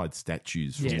glorified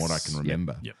statues from what I can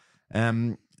remember. Yep.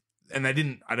 And they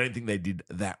didn't. I don't think they did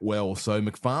that well. So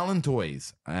McFarlane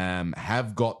Toys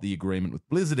have got the agreement with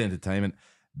Blizzard Entertainment.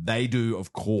 They do,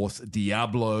 of course,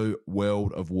 Diablo,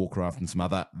 World of Warcraft, and some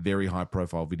other very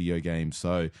high-profile video games.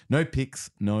 So no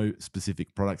picks, no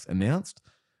specific products announced.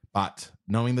 But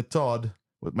knowing the Todd,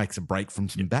 it makes a break from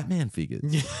some Batman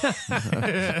figures. He'll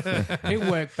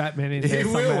work Batman in there He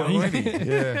will, somehow. won't he?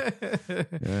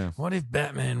 Yeah. What if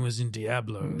Batman was in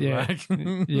Diablo? Yeah. Like-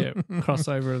 Yeah,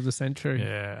 crossover of the century.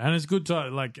 Yeah, and it's good to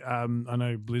I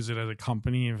know Blizzard as a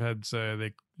company have had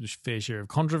their fair share of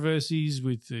controversies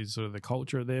with sort of the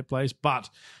culture at their place, but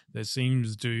there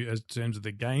seems to, as in terms of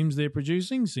the games they're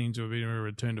producing, seems to have been a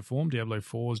return to form. Diablo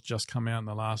 4 has just come out in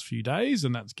the last few days,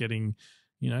 and that's getting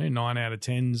 9 out of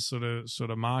 10 sort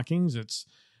of markings. It's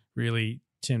really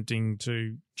tempting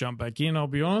to jump back in. I'll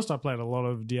be honest, I played a lot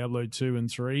of Diablo 2 and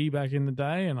 3 back in the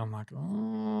day, and I'm like,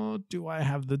 oh, do I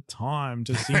have the time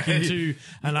to sink into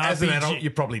an RPG? As an adult,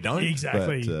 you probably don't.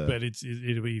 Exactly, but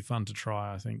it'll be fun to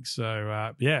try, I think.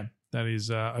 So, yeah, that is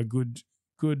a good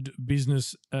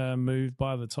business move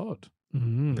by the Todd.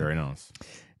 Mm. Very nice.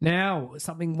 Now,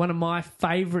 one of my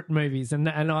favourite movies, and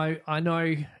I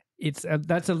know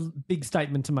that's a big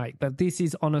statement to make, but this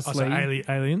is honestly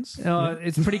Aliens.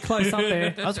 It's pretty close up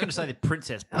there. I was going to say the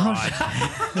Princess Bride.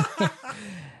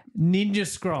 Ninja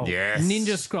Scroll. Yes.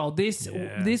 Ninja Scroll.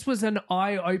 This was an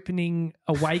eye-opening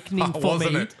awakening for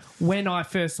Wasn't me it? when I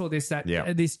first saw this.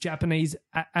 This Japanese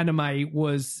anime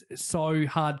was so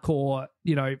hardcore,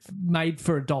 made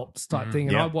for adults type thing.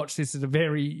 And I watched this at a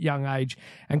very young age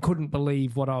and couldn't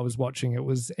believe what I was watching. It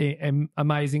was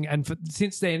amazing. And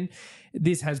since then,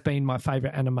 this has been my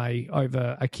favorite anime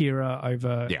over Akira,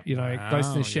 over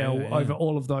Ghost in the Shell, over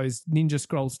all of those. Ninja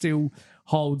Scroll still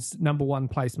holds number one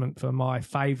placement for my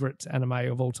favorite anime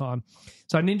of all time.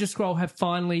 So Ninja Scroll have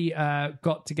finally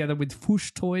got together with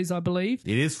Fush Toys, I believe.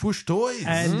 It is Fush Toys.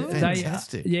 And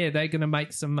fantastic. they're going to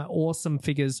make some awesome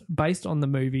figures based on the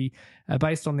movie,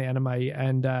 based on the anime.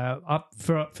 And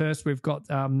first, we've got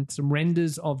some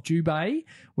renders of Jubei,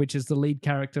 which is the lead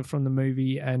character from the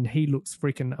movie, and he looks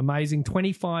freaking amazing.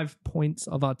 25 points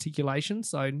of articulation,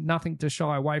 so nothing to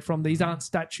shy away from. These aren't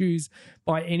statues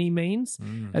by any means.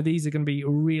 These are going to be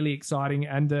really exciting,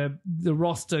 and the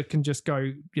roster can just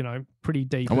go, pretty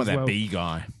deep. I want as that well. B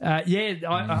guy.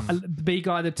 The B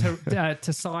guy, the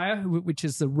Tasaya, which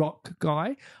is the rock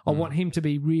guy. I want him to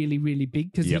be really, really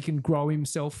big because he can grow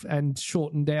himself and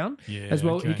shorten down as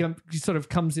well. Okay. He sort of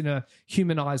comes in a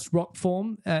humanized rock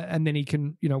form, and then he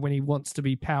can, when he wants to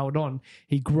be powered on,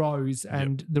 he grows,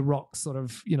 and the rocks sort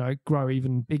of, grow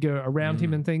even bigger around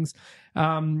him and things.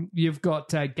 You've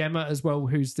got Gamma as well,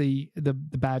 who's the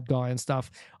bad guy and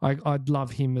stuff. I'd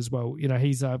love him as well.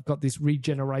 He's got this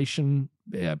regeneration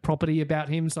property about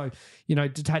him. So,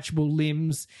 detachable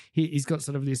limbs. He's got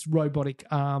sort of this robotic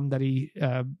arm that he,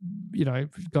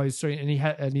 goes through,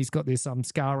 and he's got this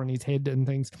scar on his head and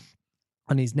things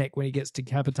on his neck when he gets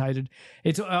decapitated.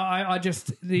 I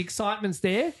just, the excitement's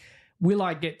there. Will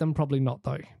I get them? Probably not,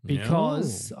 though,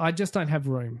 because I just don't have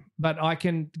room. But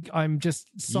I'm just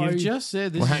so... You've just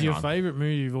said this is your favourite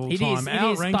movie of all time.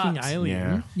 Outranking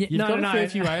Alien. Yeah, You've got a fair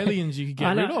few aliens you could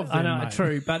get rid of. I know, mate.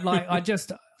 true. But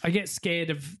I get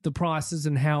scared of the prices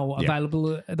and how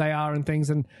available they are and things.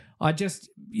 And I just,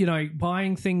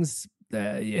 buying things,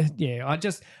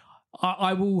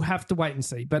 I will have to wait and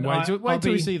see. But wait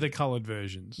till we see the coloured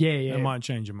versions. Yeah. It might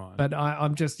change your mind. But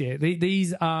I'm just,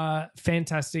 these are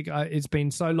fantastic. It's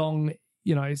been so long,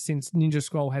 since Ninja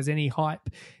Scroll has any hype.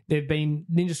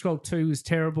 Ninja Scroll 2 is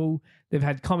terrible. They've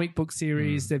had comic book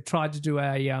series. They've tried to do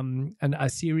a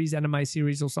series, anime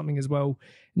series or something as well.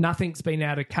 Nothing's been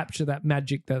able to capture that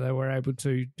magic that they were able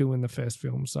to do in the first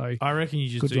film. So I reckon you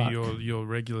just good do luck. your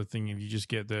regular thing. If you just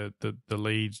get the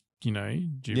lead,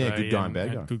 Jubei good guy and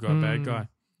bad guy. Good guy, bad guy.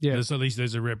 Yeah. At least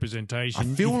there's a representation.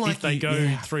 I feel if like they go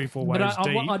 3-4 waves But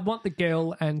deep. I'd want the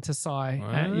girl and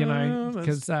Tasai,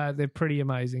 because they're pretty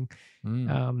amazing.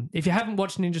 If you haven't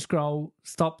watched Ninja Scroll,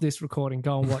 stop this recording.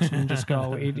 Go and watch Ninja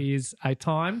Scroll. It is a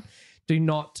time. Do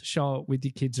not show it with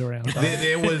your kids around.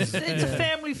 There was It's a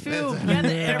family film. Gather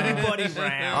everybody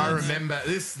round. I remember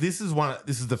this. This is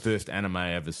the first anime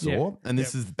I ever saw, and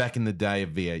this is back in the day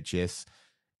of VHS.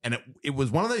 And it was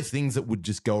one of those things that would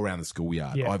just go around the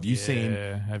schoolyard. Yeah. Have you seen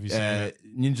it?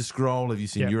 Ninja Scroll? Have you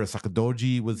seen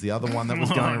Yurasakadoji was the other one that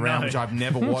was going around, which I've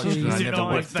never watched. And I never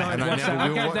watched that. And I never will I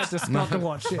watch. gave that to Scott to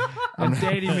watch. I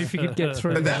dared him if he could get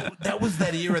through But that was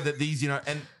that era that these,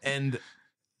 and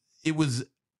it was,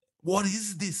 what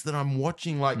is this that I'm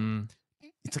watching? Like,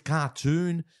 it's a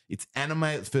cartoon. It's anime.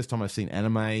 It's the first time I've seen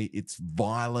anime. It's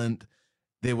violent.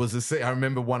 There was a scene, I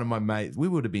remember one of my mates, we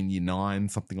would have been year 9,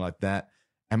 something like that.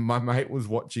 And my mate was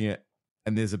watching it,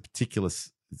 and there's a particular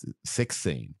sex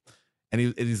scene, and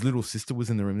his little sister was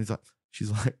in the room. And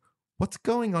she's like, "What's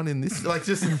going on in this?" Like,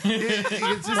 just you can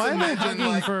just Why am I imagine, hugging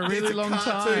like, for a really it's long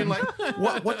cartoon, time?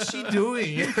 Like, what's she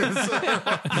doing?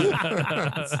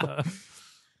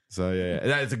 So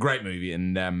yeah, it's a great movie,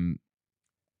 and I'm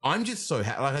just so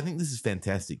happy. Like, I think this is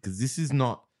fantastic because this is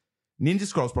not Ninja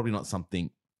Scroll is probably not something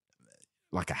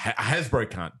like a Hasbro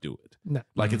can't do it. No.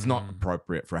 Like, it's not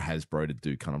appropriate for a Hasbro to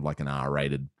do kind of like an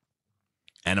R-rated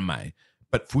anime.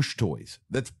 But Fush Toys,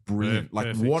 that's brilliant. Like,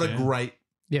 Perfect, what a yeah. great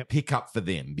Yep. pickup for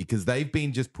them, because they've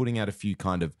been just putting out a few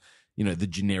kind of, the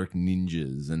generic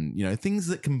ninjas and, things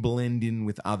that can blend in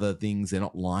with other things. They're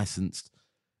not licensed.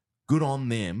 Good on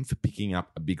them for picking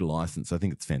up a big license. I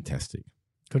think it's fantastic.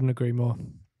 Couldn't agree more.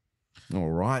 All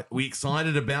right. We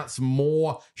excited about some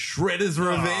more Shredder's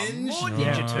Revenge? More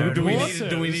Ninja Turtles.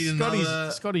 Do we need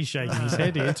another? Scotty's shaking his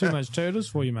head here. Too much turtles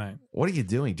for you, mate. What are you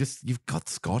doing? You've got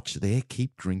scotch there.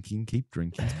 Keep drinking.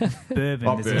 Bourbon.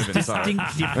 Oh, There's bourbon, a sorry.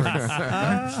 distinct difference.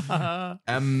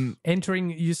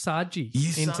 Entering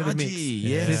Usagi into the mix.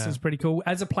 yes. This is pretty cool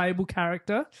as a playable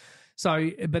character.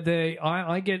 So, but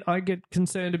I get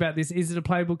concerned about this. Is it a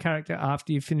playable character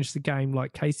after you finish the game,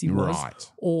 like Casey was,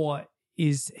 Right. or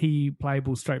is he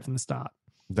playable straight from the start?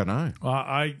 Don't know.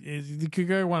 It could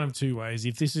go one of two ways.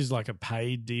 If this is like a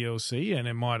paid DLC and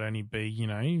it might only be,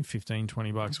 $15,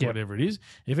 $20, Yep. whatever it is.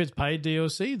 If it's paid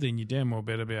DLC, then you damn well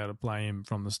better be able to play him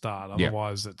from the start. Yep.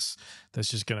 Otherwise, that's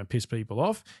just going to piss people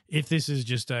off. If this is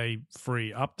just a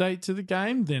free update to the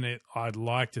game, then I'd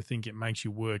like to think it makes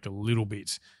you work a little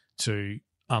bit to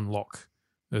unlock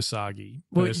Usagi,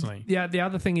 personally. Yeah, the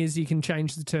other thing is you can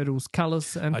change the turtles'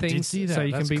 colours and I things. did see that. So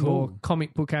you That's can be cool. more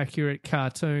comic book accurate,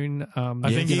 cartoon.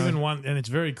 I think even one, and it's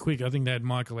very quick. I think they had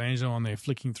Michelangelo on there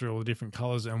flicking through all the different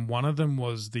colors, and one of them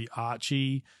was the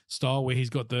Archie style where he's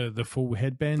got the full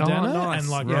headband bandana nice. and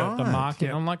like Right. the marking.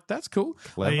 Yeah. I'm like, that's cool.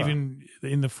 Clever. Even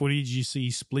in the footage, you see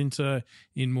Splinter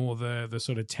in more the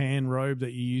sort of tan robe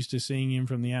that you're used to seeing him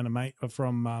from the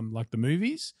like the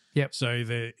movies. Yep. So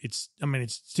it's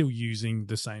still using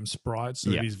the same sprites, so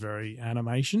Yeah. it is very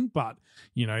animation, but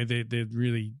they're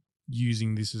really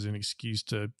using this as an excuse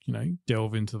to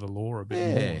delve into the lore a bit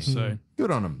Yeah. more. So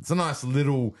Good on them. It's a nice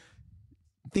little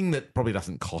thing that probably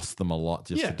doesn't cost them a lot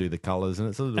just Yeah. to do the colours, and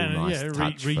it's a little and nice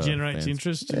touch for regenerates fans.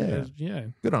 interest. Yeah.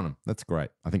 Good on them. That's great.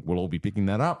 I think we'll all be picking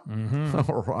that up.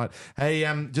 Mm-hmm. All right. Hey,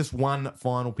 just one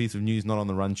final piece of news, not on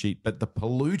the run sheet, but the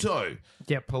Paluto.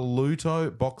 Yep.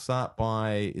 Paluto box art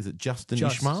by, is it Justin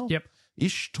Ishmael? Yep.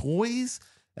 Ish Toys.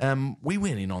 We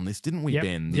went in on this, didn't we, Yep.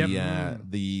 Ben?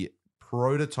 The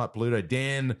prototype Paluto.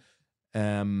 Dan,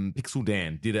 Pixel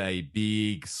Dan, did a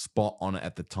big spot on it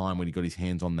at the time when he got his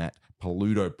hands on that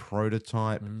Paluto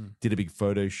prototype. Did a big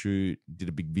photo shoot, did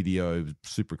a big video. Was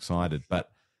super excited, but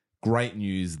great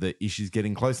news that Ish is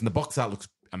getting close, and the box art looks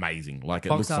amazing. Like, it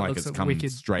Box looks art like looks it's come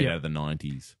wicked. straight Yep. out of the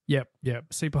 90s. Yep.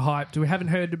 Super hyped. We haven't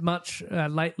heard much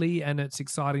lately, and it's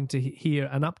exciting to hear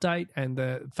an update and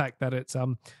the fact that it's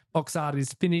box art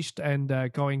is finished and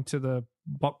going to the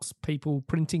box people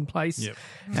printing place. Yep.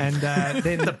 And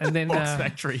then Box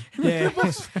Factory. Yeah.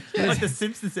 Like the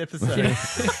Simpsons episode.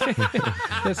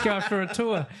 Let's go for a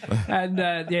tour. And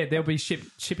they'll be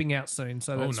shipping out soon.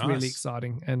 So that's nice. really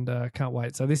exciting and can't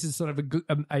wait. So this is sort of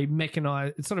a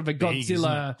mechanized, it's sort of a Big, isn't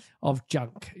Godzilla of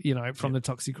junk, from the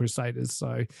Toxic Crusaders.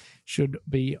 So should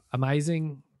be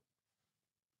amazing.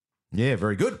 Yeah,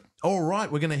 very good. All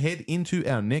right, we're going to head into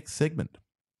our next segment.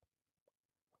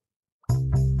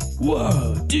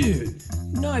 Whoa, dude.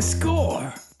 Nice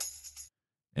score.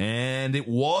 And it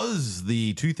was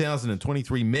the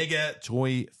 2023 Mega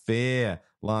Toy Fair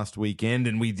last weekend,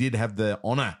 and we did have the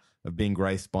honor of being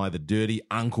graced by the Dirty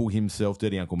Uncle himself,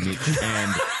 Dirty Uncle Mitch,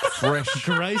 and Fresh.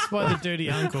 graced by the dirty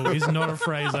uncle is not a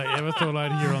phrase I ever thought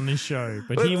I'd hear on this show,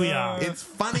 but here we are. It's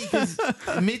funny because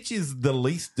Mitch is the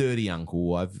least dirty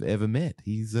uncle I've ever met.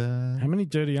 He's How many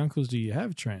dirty uncles do you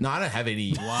have, Trent? no, I don't have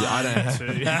any.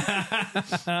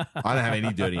 I don't have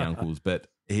any dirty uncles, but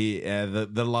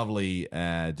the lovely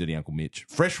Dirty Uncle Mitch.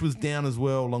 Fresh was down as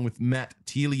well, along with Matt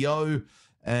Telio,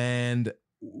 and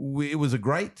it was a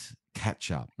great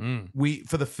catch up. We,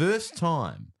 for the first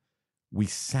time, we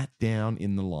sat down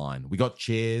in the line. We got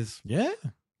chairs. Yeah.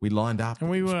 We lined up. And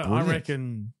we It was were, I brilliant.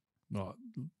 reckon, what,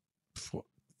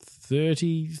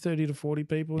 30 to 40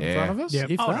 people in front of us.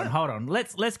 Yep. If Hold that. on.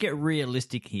 Let's get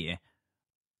realistic here.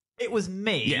 It was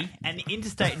me and the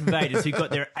Interstate Invaders who got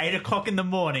there at 8 o'clock in the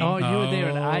morning. Oh, you were there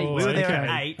at 8. We were there okay.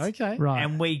 at 8. Okay. Right.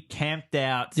 And we camped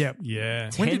out Yep. Yeah.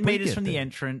 10 meters from the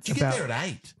entrance. Did you get there at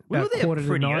 8? We were About there quarter to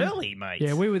pretty 9. early, mate.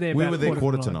 Yeah, we were there. We about were there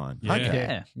quarter to 9. Yeah.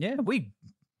 Okay. Yeah. We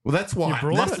Well, that's why.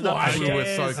 brought That's it. why Oh, we were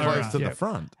so yes. close Alright. to the Yep.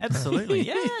 front. absolutely.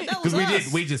 Yeah, that was Because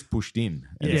us. we just pushed in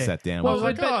and Yeah. sat down. Well, I was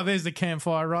Well, like, but- oh, there's the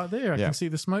campfire right there. I Yeah. can see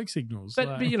the smoke signals. But,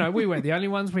 Like- you know, we weren't the only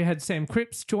ones. We had Sam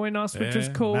Cripps join us, which was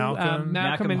Yeah, cool. Malcolm.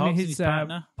 Malcolm and Hobbs, his his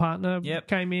partner. partner Yep.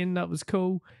 came in. That was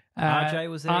cool. RJ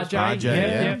was there as RJ, well. RJ, yeah,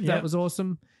 yeah. that Yep. was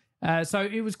awesome. So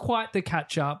it was quite the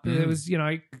catch up. It was, you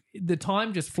know, the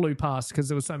time just flew past because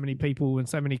there were so many people and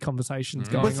so many conversations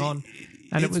going on.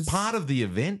 And it's it was part of the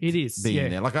event. It is, being yeah.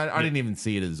 there. Like I didn't even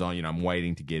see it as I'm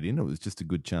waiting to get in. It was just a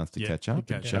good chance to catch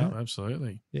up. and chat.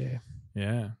 Absolutely. Yeah.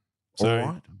 Yeah. All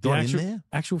right, the got actual, in there.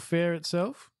 actual fair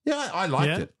itself. Yeah, I liked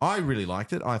Yeah. it. I really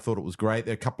liked it. I thought it was great.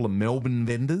 There are a couple of Melbourne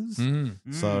vendors.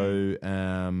 So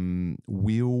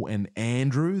Will and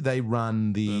Andrew, they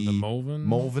run the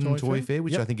Malvern Toy Fair,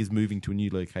 which Yep. I think is moving to a new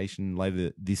location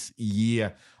later this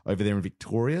year over there in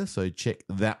Victoria. So check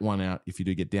that one out if you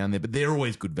do get down there. But they're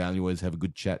always good value. Always have a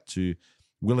good chat to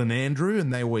Will and Andrew,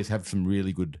 and they always have some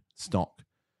really good stock.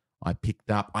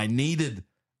 I needed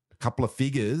a couple of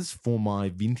figures for my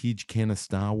vintage Kenner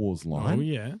Star Wars line. Oh,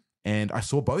 yeah. And I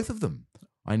saw both of them.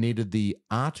 I needed the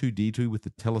R2D2 with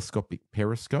the telescopic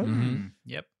periscope.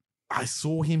 Yep. I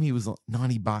saw him. He was like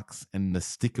 $90 and the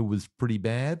sticker was pretty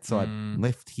bad. So I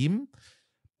left him.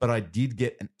 But I did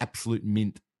get an absolute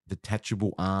mint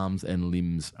detachable arms and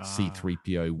limbs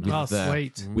C3PO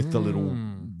with the little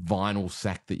vinyl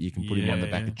sack that you can put him on the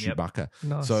back of Yep. Chewbacca.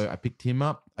 Nice. So I picked him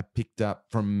up. I picked up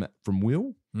from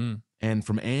Will. And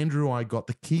from Andrew, I got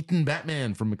the Keaton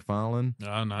Batman from McFarlane.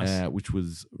 Oh, nice. Which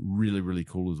was really, really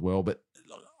cool as well. But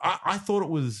I thought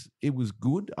it was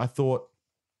good. I thought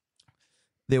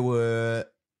there were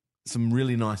some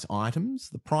really nice items.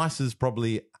 The prices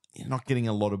probably, you're not getting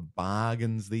a lot of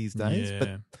bargains these days,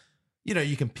 but you know,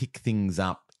 you can pick things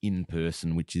up in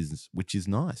person, which is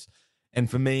nice. And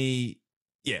for me,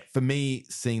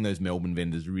 seeing those Melbourne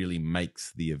vendors really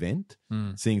makes the event.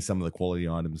 Seeing some of the quality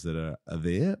items that are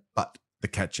there, but the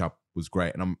catch up was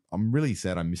great. And I'm really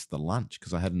sad I missed the lunch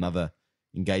because I had another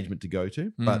engagement to go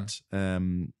to. But I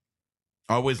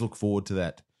always look forward to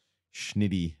that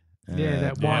schnitty.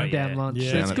 that wind down lunch.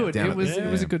 Yeah. That's Down good. at- It was yeah.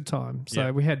 it was a good time.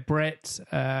 So we had Brett.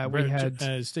 We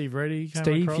had Steve Reddy. Came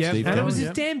Steve. across. Yeah, Steve and it was Reddy.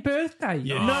 his damn birthday.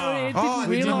 Yeah. No, I Oh, didn't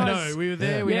we didn't realize. No, we were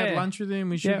there. We Yeah. had lunch with him.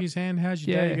 We shook Yeah. his hand. How's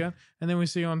your day Yeah. going? And then we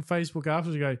see on Facebook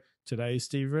afterwards. We go, today is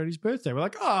Steve Reddy's birthday. We're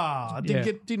like, I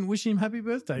didn't wish him happy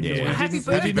birthday. 'cause Yeah. we Happy didn't-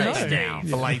 we birthday, didn't know.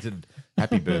 Steve. Belated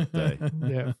happy birthday.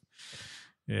 Yeah.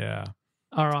 Yeah.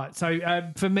 All right. So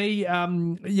for me,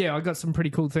 I got some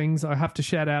pretty cool things. I have to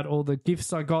shout out all the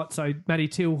gifts I got. So Matty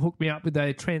Till hooked me up with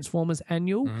a Transformers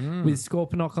annual with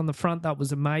Scorponok on the front. That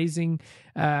was amazing.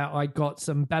 I got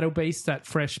some Battle Beasts that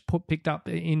Fresh picked up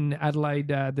in Adelaide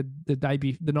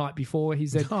the night before. He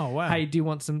said, Oh, wow. "Hey, do you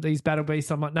want these Battle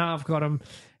Beasts?" I'm like, "No, I've got them."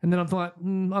 And then I'm like,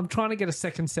 "I'm trying to get a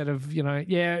second set of, get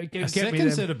A me second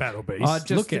them. set of Battle Beasts. I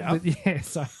just Look out. Yeah,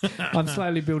 so I'm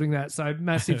slowly building that. So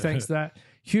massive thanks to that.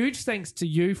 Huge thanks to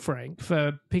you, Frank,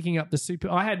 for picking up the super.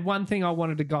 I had one thing I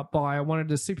wanted to buy. I wanted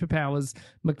the Superpowers,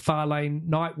 McFarlane,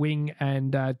 Nightwing,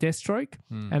 and Deathstroke,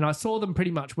 and I saw them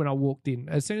pretty much when I walked in.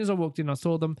 As soon as I walked in, I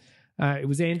saw them. It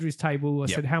was Andrew's table. I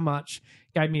said, "How much?"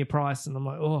 Gave me a price, and I'm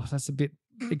like, "Oh, that's a bit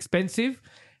expensive."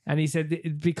 And he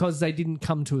said because they didn't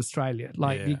come to Australia,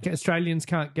 Australians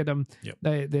can't get them.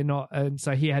 Yep. They're not, and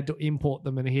so he had to import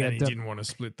them, and he didn't want to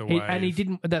split the he, wave. and he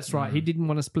didn't. That's right. He didn't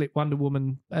want to split Wonder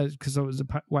Woman because it was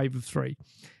a wave of 3.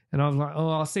 And I was like,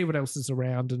 I'll see what else is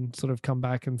around and sort of come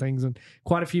back and things. And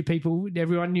quite a few people,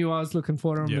 everyone knew I was looking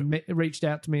for them and reached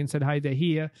out to me and said, "Hey, they're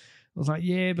here." I was like,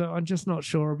 "Yeah, but I'm just not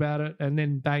sure about it." And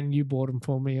then bang, you bought them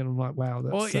for me, and I'm like, "Wow,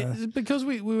 that's." Well, it's because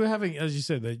we were having, as you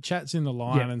said, the chats in the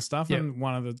line and stuff, and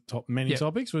one of the many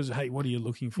topics was, "Hey, what are you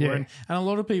looking for?" Yeah. And a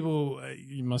lot of people,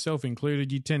 myself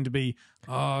included, you tend to be,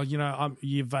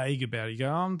 you're vague about it. You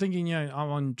go, "I'm thinking, I'm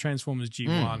on Transformers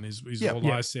G1," is all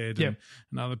I said, and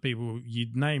other people,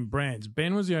 you'd name brands.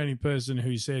 Ben was the only person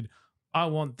who said, I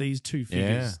want these two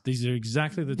figures. Yeah. These are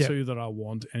exactly the two that I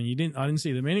want. And I didn't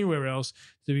see them anywhere else.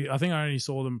 I think I only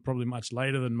saw them probably much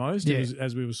later than most. Yeah. It was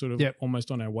as we were sort of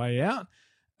almost on our way out.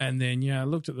 And then, I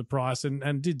looked at the price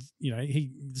and did,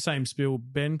 the same spiel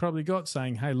Ben probably got,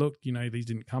 saying, hey, look, these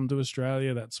didn't come to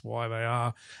Australia. That's why they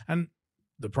are. And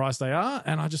the price they are.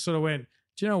 And I just sort of went,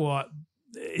 do you know what?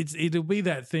 It'll be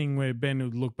that thing where Ben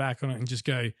would look back on it and just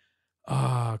go,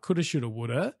 coulda, shoulda,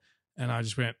 woulda. And I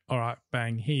just went, all right,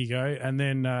 bang, here you go. And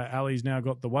then Ali's now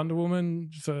got the Wonder Woman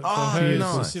for her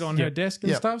to sit on her desk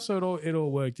and stuff. So it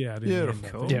all worked out.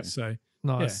 Beautiful. Cool. So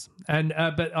nice. Yeah. And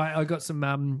but I got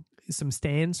some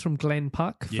stands from Glenn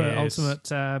Puck for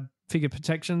Ultimate Figure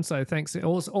Protection. So thanks. It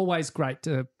was always great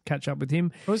to catch up with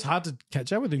him. It was hard to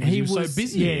catch up with him because he was so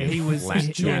busy. Yeah, he was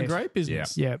doing great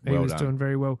business. Yeah, he was doing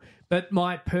very well. But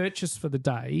my purchase for the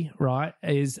day, right,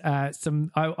 is some.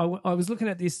 I was looking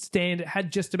at this stand. It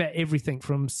had just about everything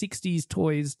from 60s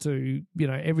toys to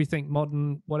everything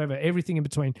modern, whatever, everything in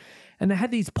between. And they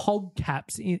had these POG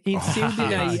caps sealed in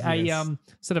a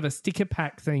sort of a sticker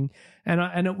pack thing,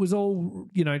 and it was all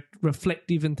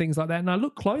reflective and things like that. And I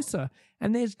looked closer,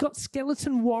 and there's got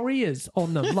skeleton warriors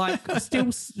on them, like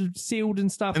still sealed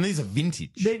and stuff. And these are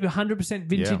vintage. They're 100%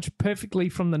 vintage, perfectly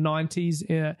from the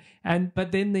 90s.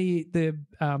 But then the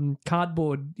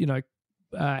cardboard,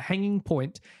 hanging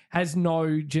point has no,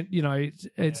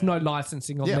 it's no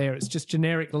licensing on there. It's just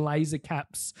generic laser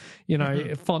caps,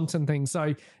 font and things.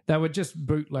 So they were just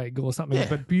bootleg or something,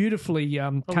 but beautifully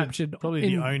captured. Probably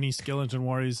the only Skeleton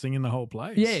Warriors thing in the whole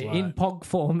place. Yeah, in POG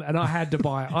form, and I had to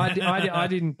buy it. I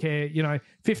didn't care.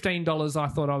 $15. I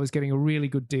thought I was getting a really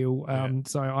good deal.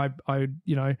 So I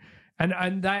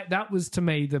And that was to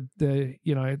me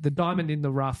the diamond in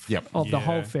the rough of the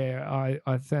whole fair.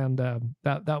 I found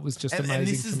that was just amazing. And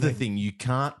this is the thing, you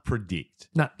can't predict.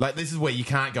 No. Like this is where you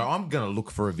can't go, I'm going to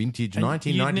look for a vintage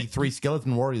 1993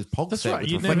 Skeleton Warriors POG That's set. right.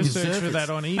 You never search for that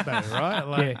on eBay, right?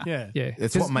 Like, yeah.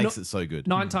 That's what makes it so good.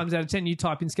 9 times out of 10, you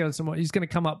type in Skeleton Warriors, he's going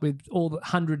to come up with all the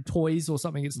 100 toys or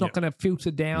something. It's not going to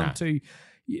filter down to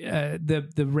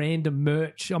the random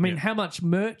merch. I mean, how much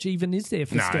merch even is there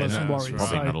for Skeleton Warriors?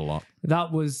 Probably not a lot.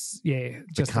 That was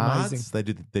just the cards,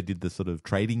 amazing. They did the sort of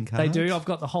trading cards. They do. I've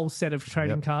got the whole set of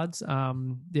trading cards.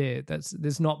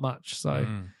 There's not much. So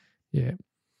no,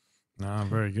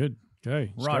 very good. Go.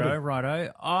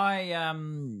 Righto.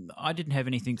 I didn't have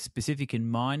anything specific in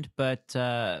mind, but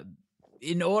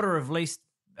in order of least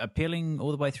appealing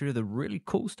all the way through to the really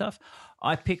cool stuff,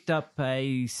 I picked up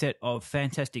a set of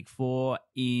Fantastic Four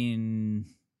in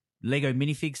Lego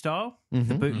minifig style,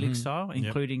 the bootleg style,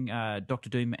 including Doctor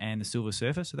Doom and the Silver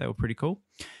Surfer, so they were pretty cool.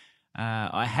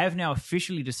 I have now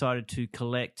officially decided to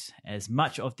collect as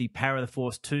much of the Power of the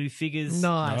Force 2 figures as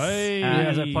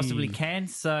I possibly can.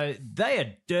 So they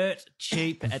are dirt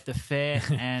cheap at the fair,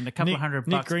 and a couple of $100.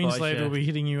 Nick Greenslade will be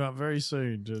hitting you up very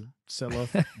soon to sell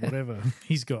off whatever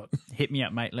he's got. Hit me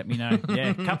up, mate. Let me know.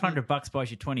 Yeah, a couple $100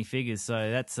 buys you 20 figures,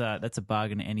 so that's a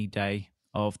bargain any day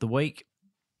of the week.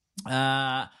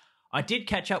 I did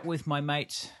catch up with my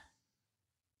mate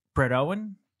Brett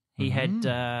Owen. He had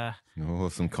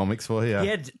some comics for you. He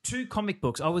had 2 comic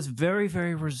books. I was very,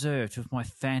 very reserved with my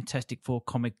Fantastic Four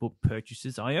comic book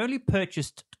purchases. I only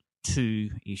purchased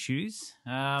 2 issues.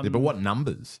 But what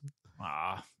numbers?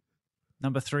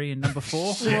 Number 3 and number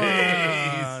 4.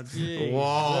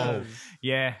 Whoa.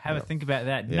 Yeah, have a think about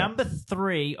that. Number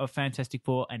 3 of Fantastic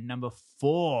Four and number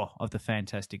 4 of the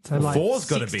Fantastic Four. So like 4's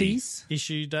got to be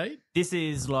issue date. This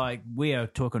is like, we are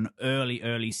talking early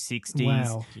 60s.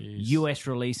 Wow. US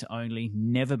release only.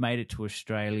 Never made it to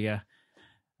Australia.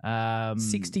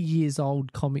 60 years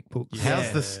old comic book.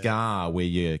 How's the scar where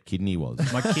your kidney was?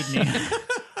 My kidney.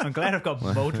 I'm glad I've got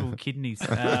multiple kidneys.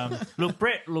 Look,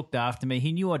 Brett looked after me.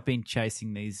 He knew I'd been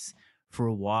chasing these for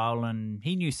a while, and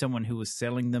he knew someone who was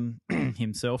selling them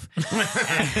himself.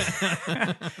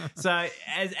 So,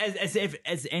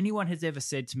 as anyone has ever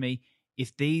said to me,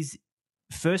 if these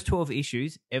first 12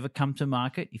 issues ever come to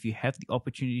market, if you have the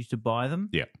opportunity to buy them,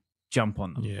 jump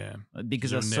on them. Yeah.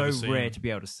 Because they're so rare to be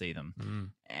able to see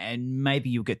them. And maybe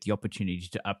you'll get the opportunity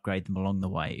to upgrade them along the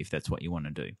way if that's what you want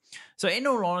to do. So in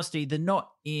all honesty, they're not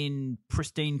in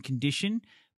pristine condition,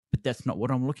 but that's not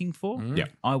what I'm looking for.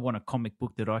 I want a comic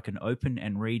book that I can open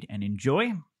and read and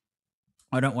enjoy.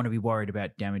 I don't want to be worried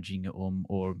about damaging it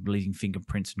or leaving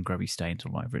fingerprints and grubby stains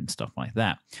all over it and stuff like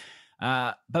that.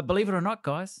 But believe it or not,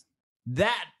 guys,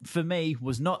 that for me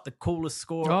was not the coolest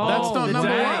score. That's not number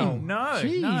day. 1.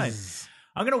 No.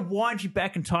 I'm going to wind you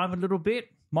back in time a little bit.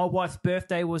 My wife's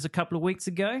birthday was a couple of weeks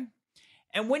ago.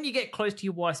 And when you get close to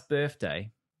your wife's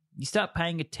birthday, you start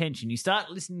paying attention. You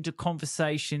start listening to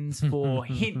conversations for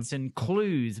hints and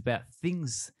clues about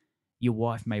things your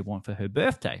wife may want for her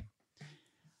birthday.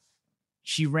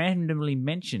 She randomly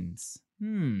mentions,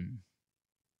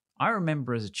 I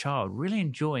remember as a child really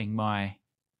enjoying my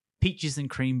Peaches and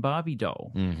Cream Barbie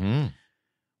doll. Mm-hmm.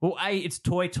 Well, it's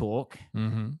toy talk,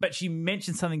 but she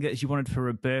mentioned something that she wanted for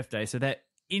her birthday, so that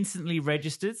instantly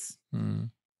registers,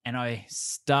 and I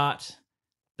start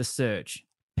the search.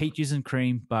 Peaches and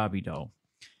Cream Barbie doll.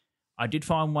 I did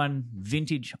find one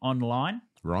vintage online.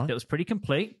 Right. That was pretty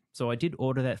complete, so I did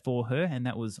order that for her, and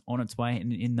that was on its way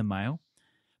in the mail.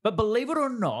 But believe it or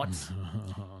not,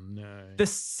 the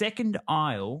second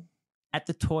aisle at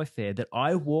the toy fair that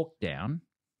I walked down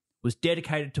was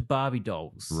dedicated to Barbie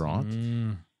dolls.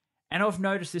 Right. And I've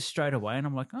noticed this straight away, and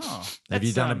I'm like, Have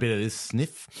you done a bit of this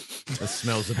sniff? That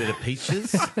smells a bit of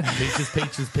peaches.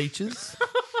 Peaches.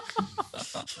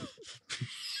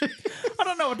 I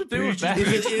don't know what to do with that.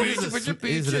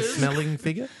 Is it a smelling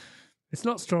figure? It's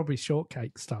not strawberry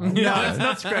shortcake style. No, it's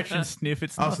not scratch and sniff.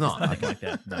 It's it's not. nothing like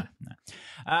that. No.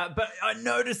 But I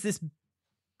noticed this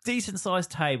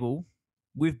decent-sized table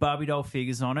with Barbie doll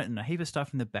figures on it and a heap of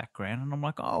stuff in the background, and I'm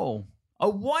like, I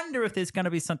wonder if there's going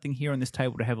to be something here on this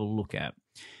table to have a look at.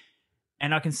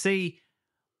 And I can see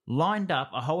lined up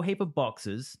a whole heap of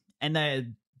boxes, and they're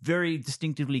very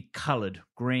distinctively coloured: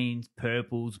 greens,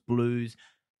 purples, blues,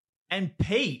 and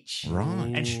peach.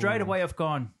 Right. And straight away I've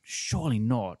gone, surely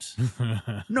not.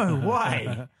 No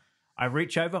way. I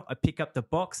reach over, I pick up the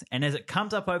box, and as it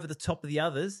comes up over the top of the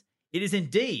others, it is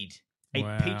indeed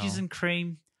a Peaches and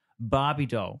Cream Barbie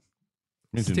doll.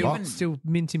 Still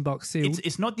mint in box sealed.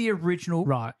 It's not the original.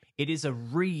 Right. It is a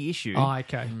reissue. Oh,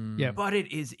 okay. Yeah. But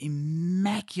it is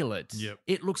immaculate. Yep.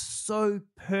 It looks so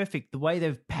perfect. The way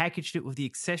they've packaged it with the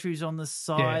accessories on the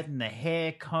side and the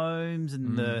hair combs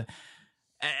and the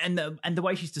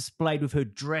way she's displayed with her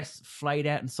dress flayed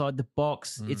out inside the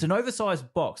box. It's an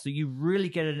oversized box, so you really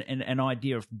get an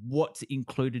idea of what's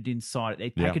included inside it. They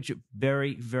package it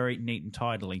very, very neat and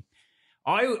tidily.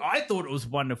 I thought it was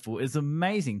wonderful. It was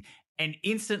amazing. And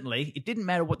instantly, it didn't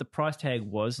matter what the price tag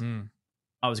was.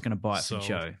 I was going to buy it for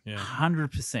Joe.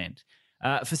 100%.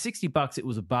 For $60, it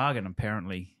was a bargain,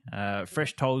 apparently.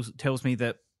 Fresh tells me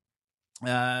that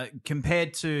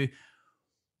compared to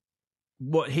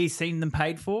what he's seen them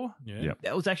paid for,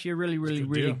 that was actually a really, really,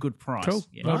 really good price. Cool.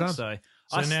 Well done. So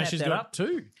now she's got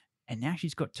two. And now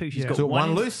she's got two. She's Yeah. got So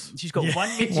one loose? She's got one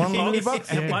mini box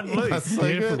and one loose. That's so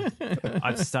good.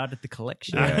 I've started the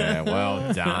collection. Yeah,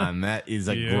 well done. That is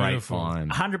a great Beautiful. find.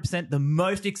 100% the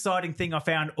most exciting thing I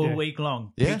found all week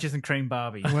long. Yeah. Peaches and Cream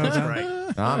Barbie. Well That's done.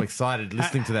 great. I'm excited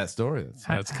listening to that story.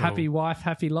 That's cool. Happy wife,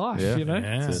 happy life, Yeah. you know?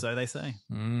 Yeah. So they say.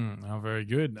 Very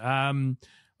good.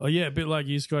 Well, yeah, a bit like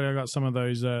you, Scotty. I got some of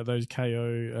those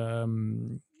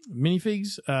KO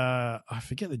minifigs. I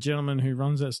forget the gentleman who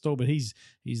runs that store, but he's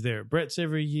there at Brett's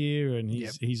every year, and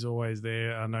he's always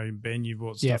there. I know, Ben, you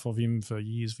bought stuff of him for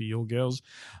years for your girls.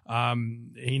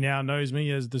 He now knows me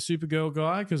as the Supergirl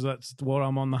guy because that's what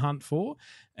I'm on the hunt for.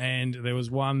 And there was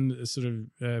one sort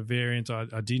of variant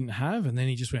I didn't have, and then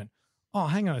he just went, "Oh,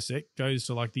 hang on a sec." Goes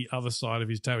to like the other side of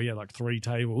his table. He had like 3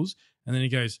 tables, and then he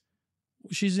goes,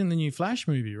 "She's in the new Flash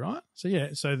movie, right?"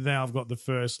 So now I've got the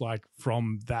first like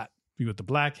from that. You got the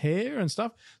black hair and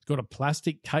stuff. It's got a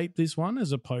plastic cape, this one,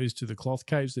 as opposed to the cloth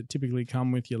capes that typically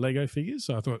come with your Lego figures.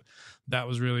 So I thought that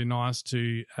was really nice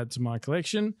to add to my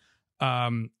collection.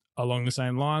 Along the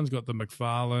same lines, got the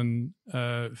McFarlane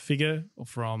figure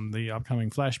from the upcoming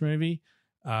Flash movie.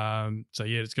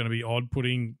 It's going to be odd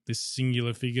putting this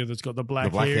singular figure that's got the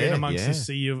black hair in amongst a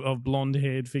sea of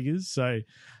blonde-haired figures. So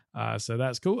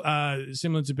that's cool.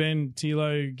 Similar to Ben,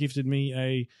 Tilo gifted me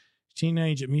a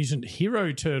Teenage Mutant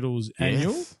Hero Turtles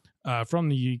annual from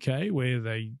the UK, where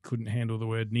they couldn't handle the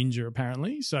word ninja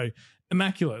apparently. So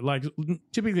immaculate. Like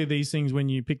typically these things, when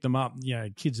you pick them up,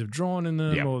 kids have drawn in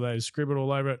them or they scribbled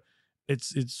all over it.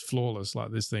 It's flawless.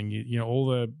 Like this thing, you know, all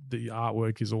the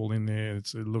artwork is all in there.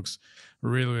 It looks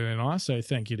really, really nice. So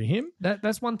thank you to him.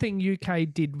 That's one thing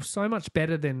UK did so much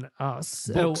better than us.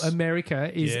 Books.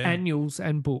 America is annuals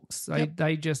and books.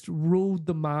 They just ruled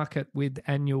the market with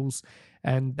annuals,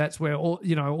 and that's where all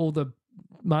the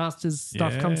Masters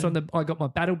stuff comes from. I got my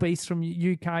Battle Beast from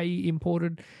UK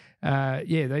imported.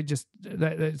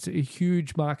 That's a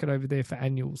huge market over there for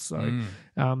annuals. So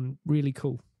really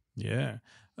cool. Yeah.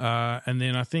 And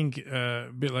then I think a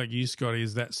bit like you, Scotty,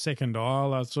 is that second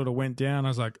aisle I sort of went down. I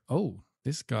was like, oh,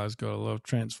 this guy's got a lot of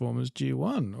Transformers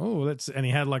G1. Oh, and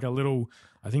he had like a little,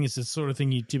 I think it's the sort of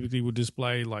thing you typically would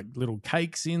display like little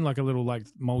cakes in, like a little like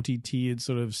multi-tiered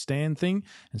sort of stand thing.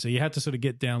 And so you had to sort of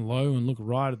get down low and look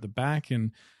right at the back.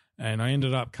 And I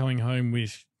ended up coming home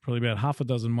with probably about half a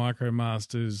dozen Micro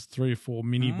Masters, 3 or 4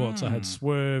 mini bots. I had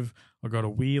Swerve, I got a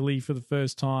wheelie for the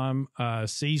first time,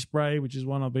 Sea Spray, which is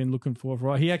one I've been looking for a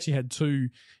while. He actually had two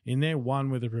in there,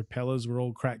 one where the propellers were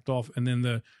all cracked off, and then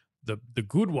the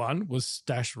good one was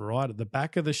stashed right at the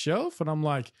back of the shelf. And I'm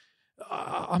like,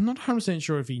 I'm not 100%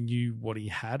 sure if he knew what he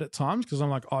had at times, because I'm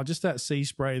like, oh, just that Sea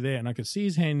Spray there. And I could see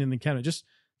his hand in the cabinet just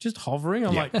hovering.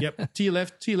 I'm like, yep, to your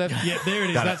left. Yeah, there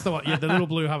it is. That's the one. Yeah, the little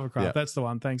blue hovercraft. Yep. That's the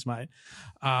one. Thanks, mate.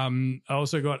 I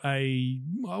also got I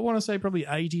want to say probably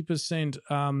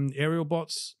 80% aerial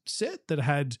bots set that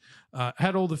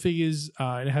had all the figures.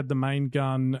 It had the main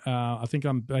gun. I think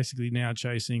I'm basically now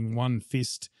chasing one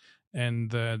fist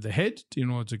and the head in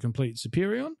order to complete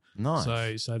Superion.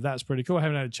 Nice. So that's pretty cool. I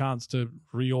haven't had a chance to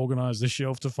reorganize the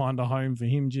shelf to find a home for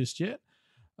him just yet.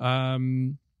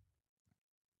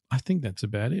 I think that's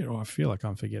about it. Or I feel like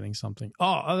I'm forgetting something.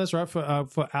 Oh, that's right.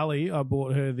 For Ali, I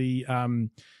bought her the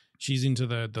she's into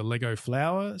the Lego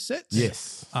flower sets.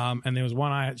 Yes. And there was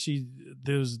one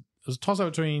there was a toss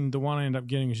up between the one I ended up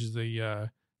getting, which is the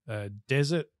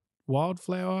desert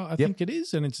wildflower, I think it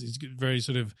is, and it's very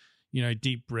sort of, you know,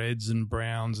 deep reds and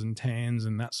browns and tans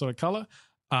and that sort of color.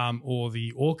 Or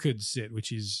the orchid set,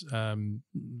 which is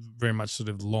very much sort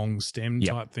of long stem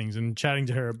type things. And chatting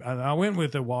to her, I went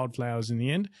with the wildflowers in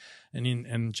the end,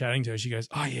 and chatting to her, she goes,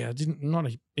 "Oh yeah, not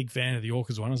a big fan of the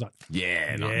orchids one." I was like,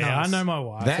 nice. I know my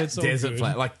wife. That it's desert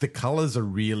flower, like the colors are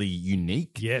really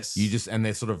unique. Yes, and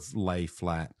they sort of lay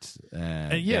flat.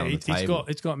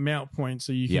 It's got mount points,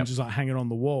 so you can just like hang it on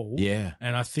the wall. Yeah,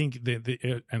 and I think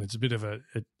that and it's a bit of a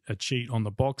cheat on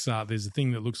the box art. There's a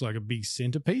thing that looks like a big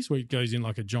centerpiece where it goes in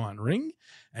like a giant ring,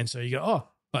 and so you go, oh,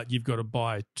 but you've got to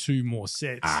buy two more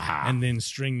sets and then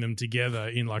string them together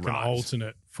in like an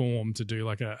alternate form to do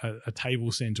like a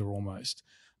table center almost.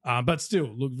 But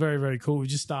still, look very, very cool. We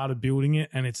just started building it,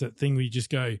 and it's that thing where you just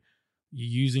go,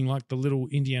 you're using like the little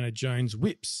Indiana Jones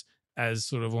whips as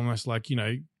sort of almost like, you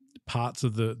know, parts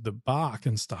of the bark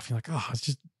and stuff. You're like, oh, it's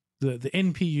just the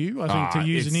NPU, I think, to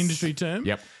use an industry term.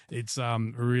 Yep. It's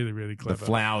really, really clever. The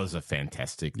flowers are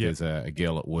fantastic. Yep. There's a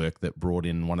girl at work that brought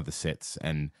in one of the sets,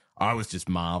 and I was just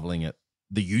marveling at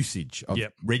the usage of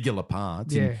regular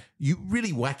parts and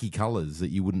really wacky colors that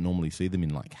you wouldn't normally see them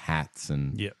in, like hats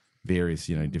and various,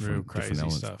 you know, different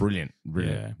elements. Stuff. Brilliant.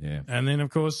 Yeah. And then, of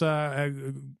course, I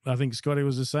think Scotty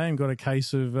was the same. Got a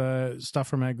case of stuff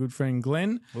from our good friend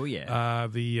Glenn. Oh, yeah.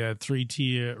 The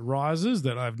 3-tier risers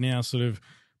that I've now sort of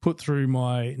put through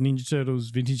my Ninja Turtles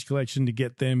vintage collection to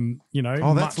get them, you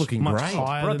know, that's looking much great.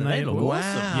 higher than they look. Wow.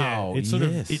 Yeah, it's sort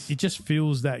of it just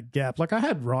fills that gap. Like I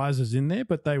had risers in there,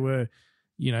 but they were,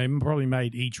 you know, probably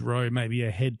made each row maybe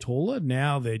a head taller.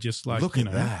 Now they're just like, look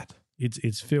at that.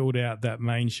 It's filled out that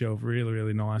main shelf really,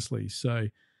 really nicely. So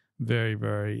very,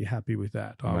 very happy with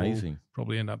that. Amazing. I'll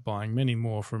probably end up buying many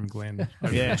more from Glenn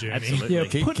over the journey. Absolutely. Yeah,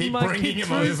 Keep bringing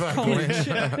him over, Glenn.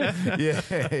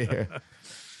 Yeah.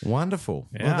 Wonderful.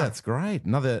 Yeah. Well, that's great.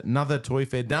 Another toy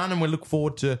fair done, and we look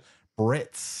forward to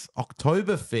Brett's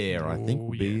October Fair. I think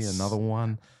will be another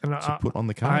one to put on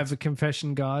the cards. I have a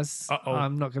confession, guys. Uh-oh.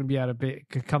 I'm not going to be able to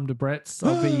come to Brett's.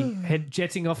 I'll be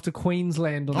jetting off to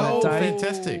Queensland on that day.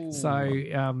 Fantastic! So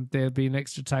there'll be an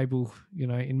extra table, you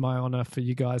know, in my honour for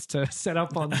you guys to set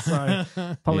up on. So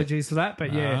apologies for that,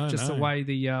 but the way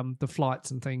the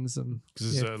flights and things, and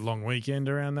because it's a long weekend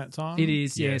around that time. It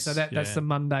is, So that's the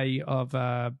Monday of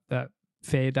that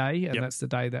fair day, and that's the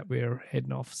day that we're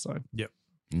heading off. So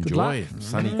enjoy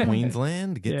sunny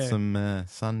Queensland. Get some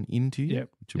sun into you,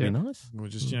 which will be nice. We'll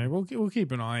just, you know, we'll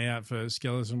keep an eye out for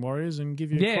Skeleton Warriors and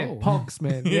give you a call. Pogs,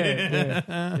 man.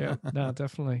 Yeah. No,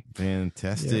 definitely.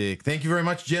 Fantastic. Thank you very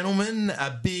much, gentlemen.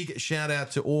 A big shout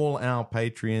out to all our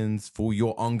Patreons for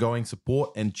your ongoing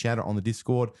support and chatter on the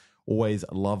Discord. Always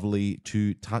lovely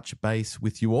to touch base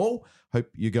with you all. Hope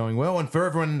you're going well. And for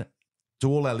everyone, to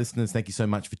all our listeners, thank you so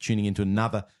much for tuning into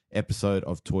another episode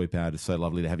of Toy Power. It's so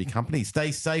lovely to have your company.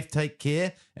 Stay safe, take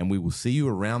care, and we will see you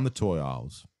around the toy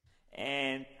aisles.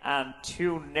 And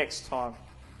until next time,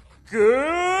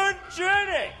 good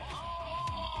journey!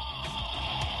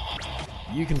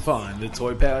 You can find the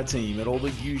Toy Power team at all the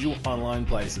usual online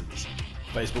places.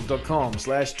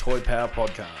 Facebook.com/Toy Power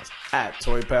Podcast, at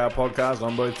Toy Power Podcast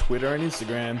on both Twitter and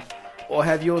Instagram, or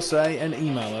have your say and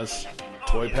email us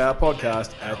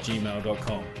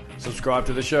toypowerpodcast@gmail.com. Subscribe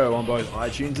to the show on both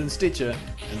iTunes and Stitcher,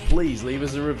 and please leave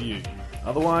us a review.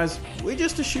 Otherwise, we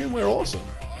just assume we're awesome.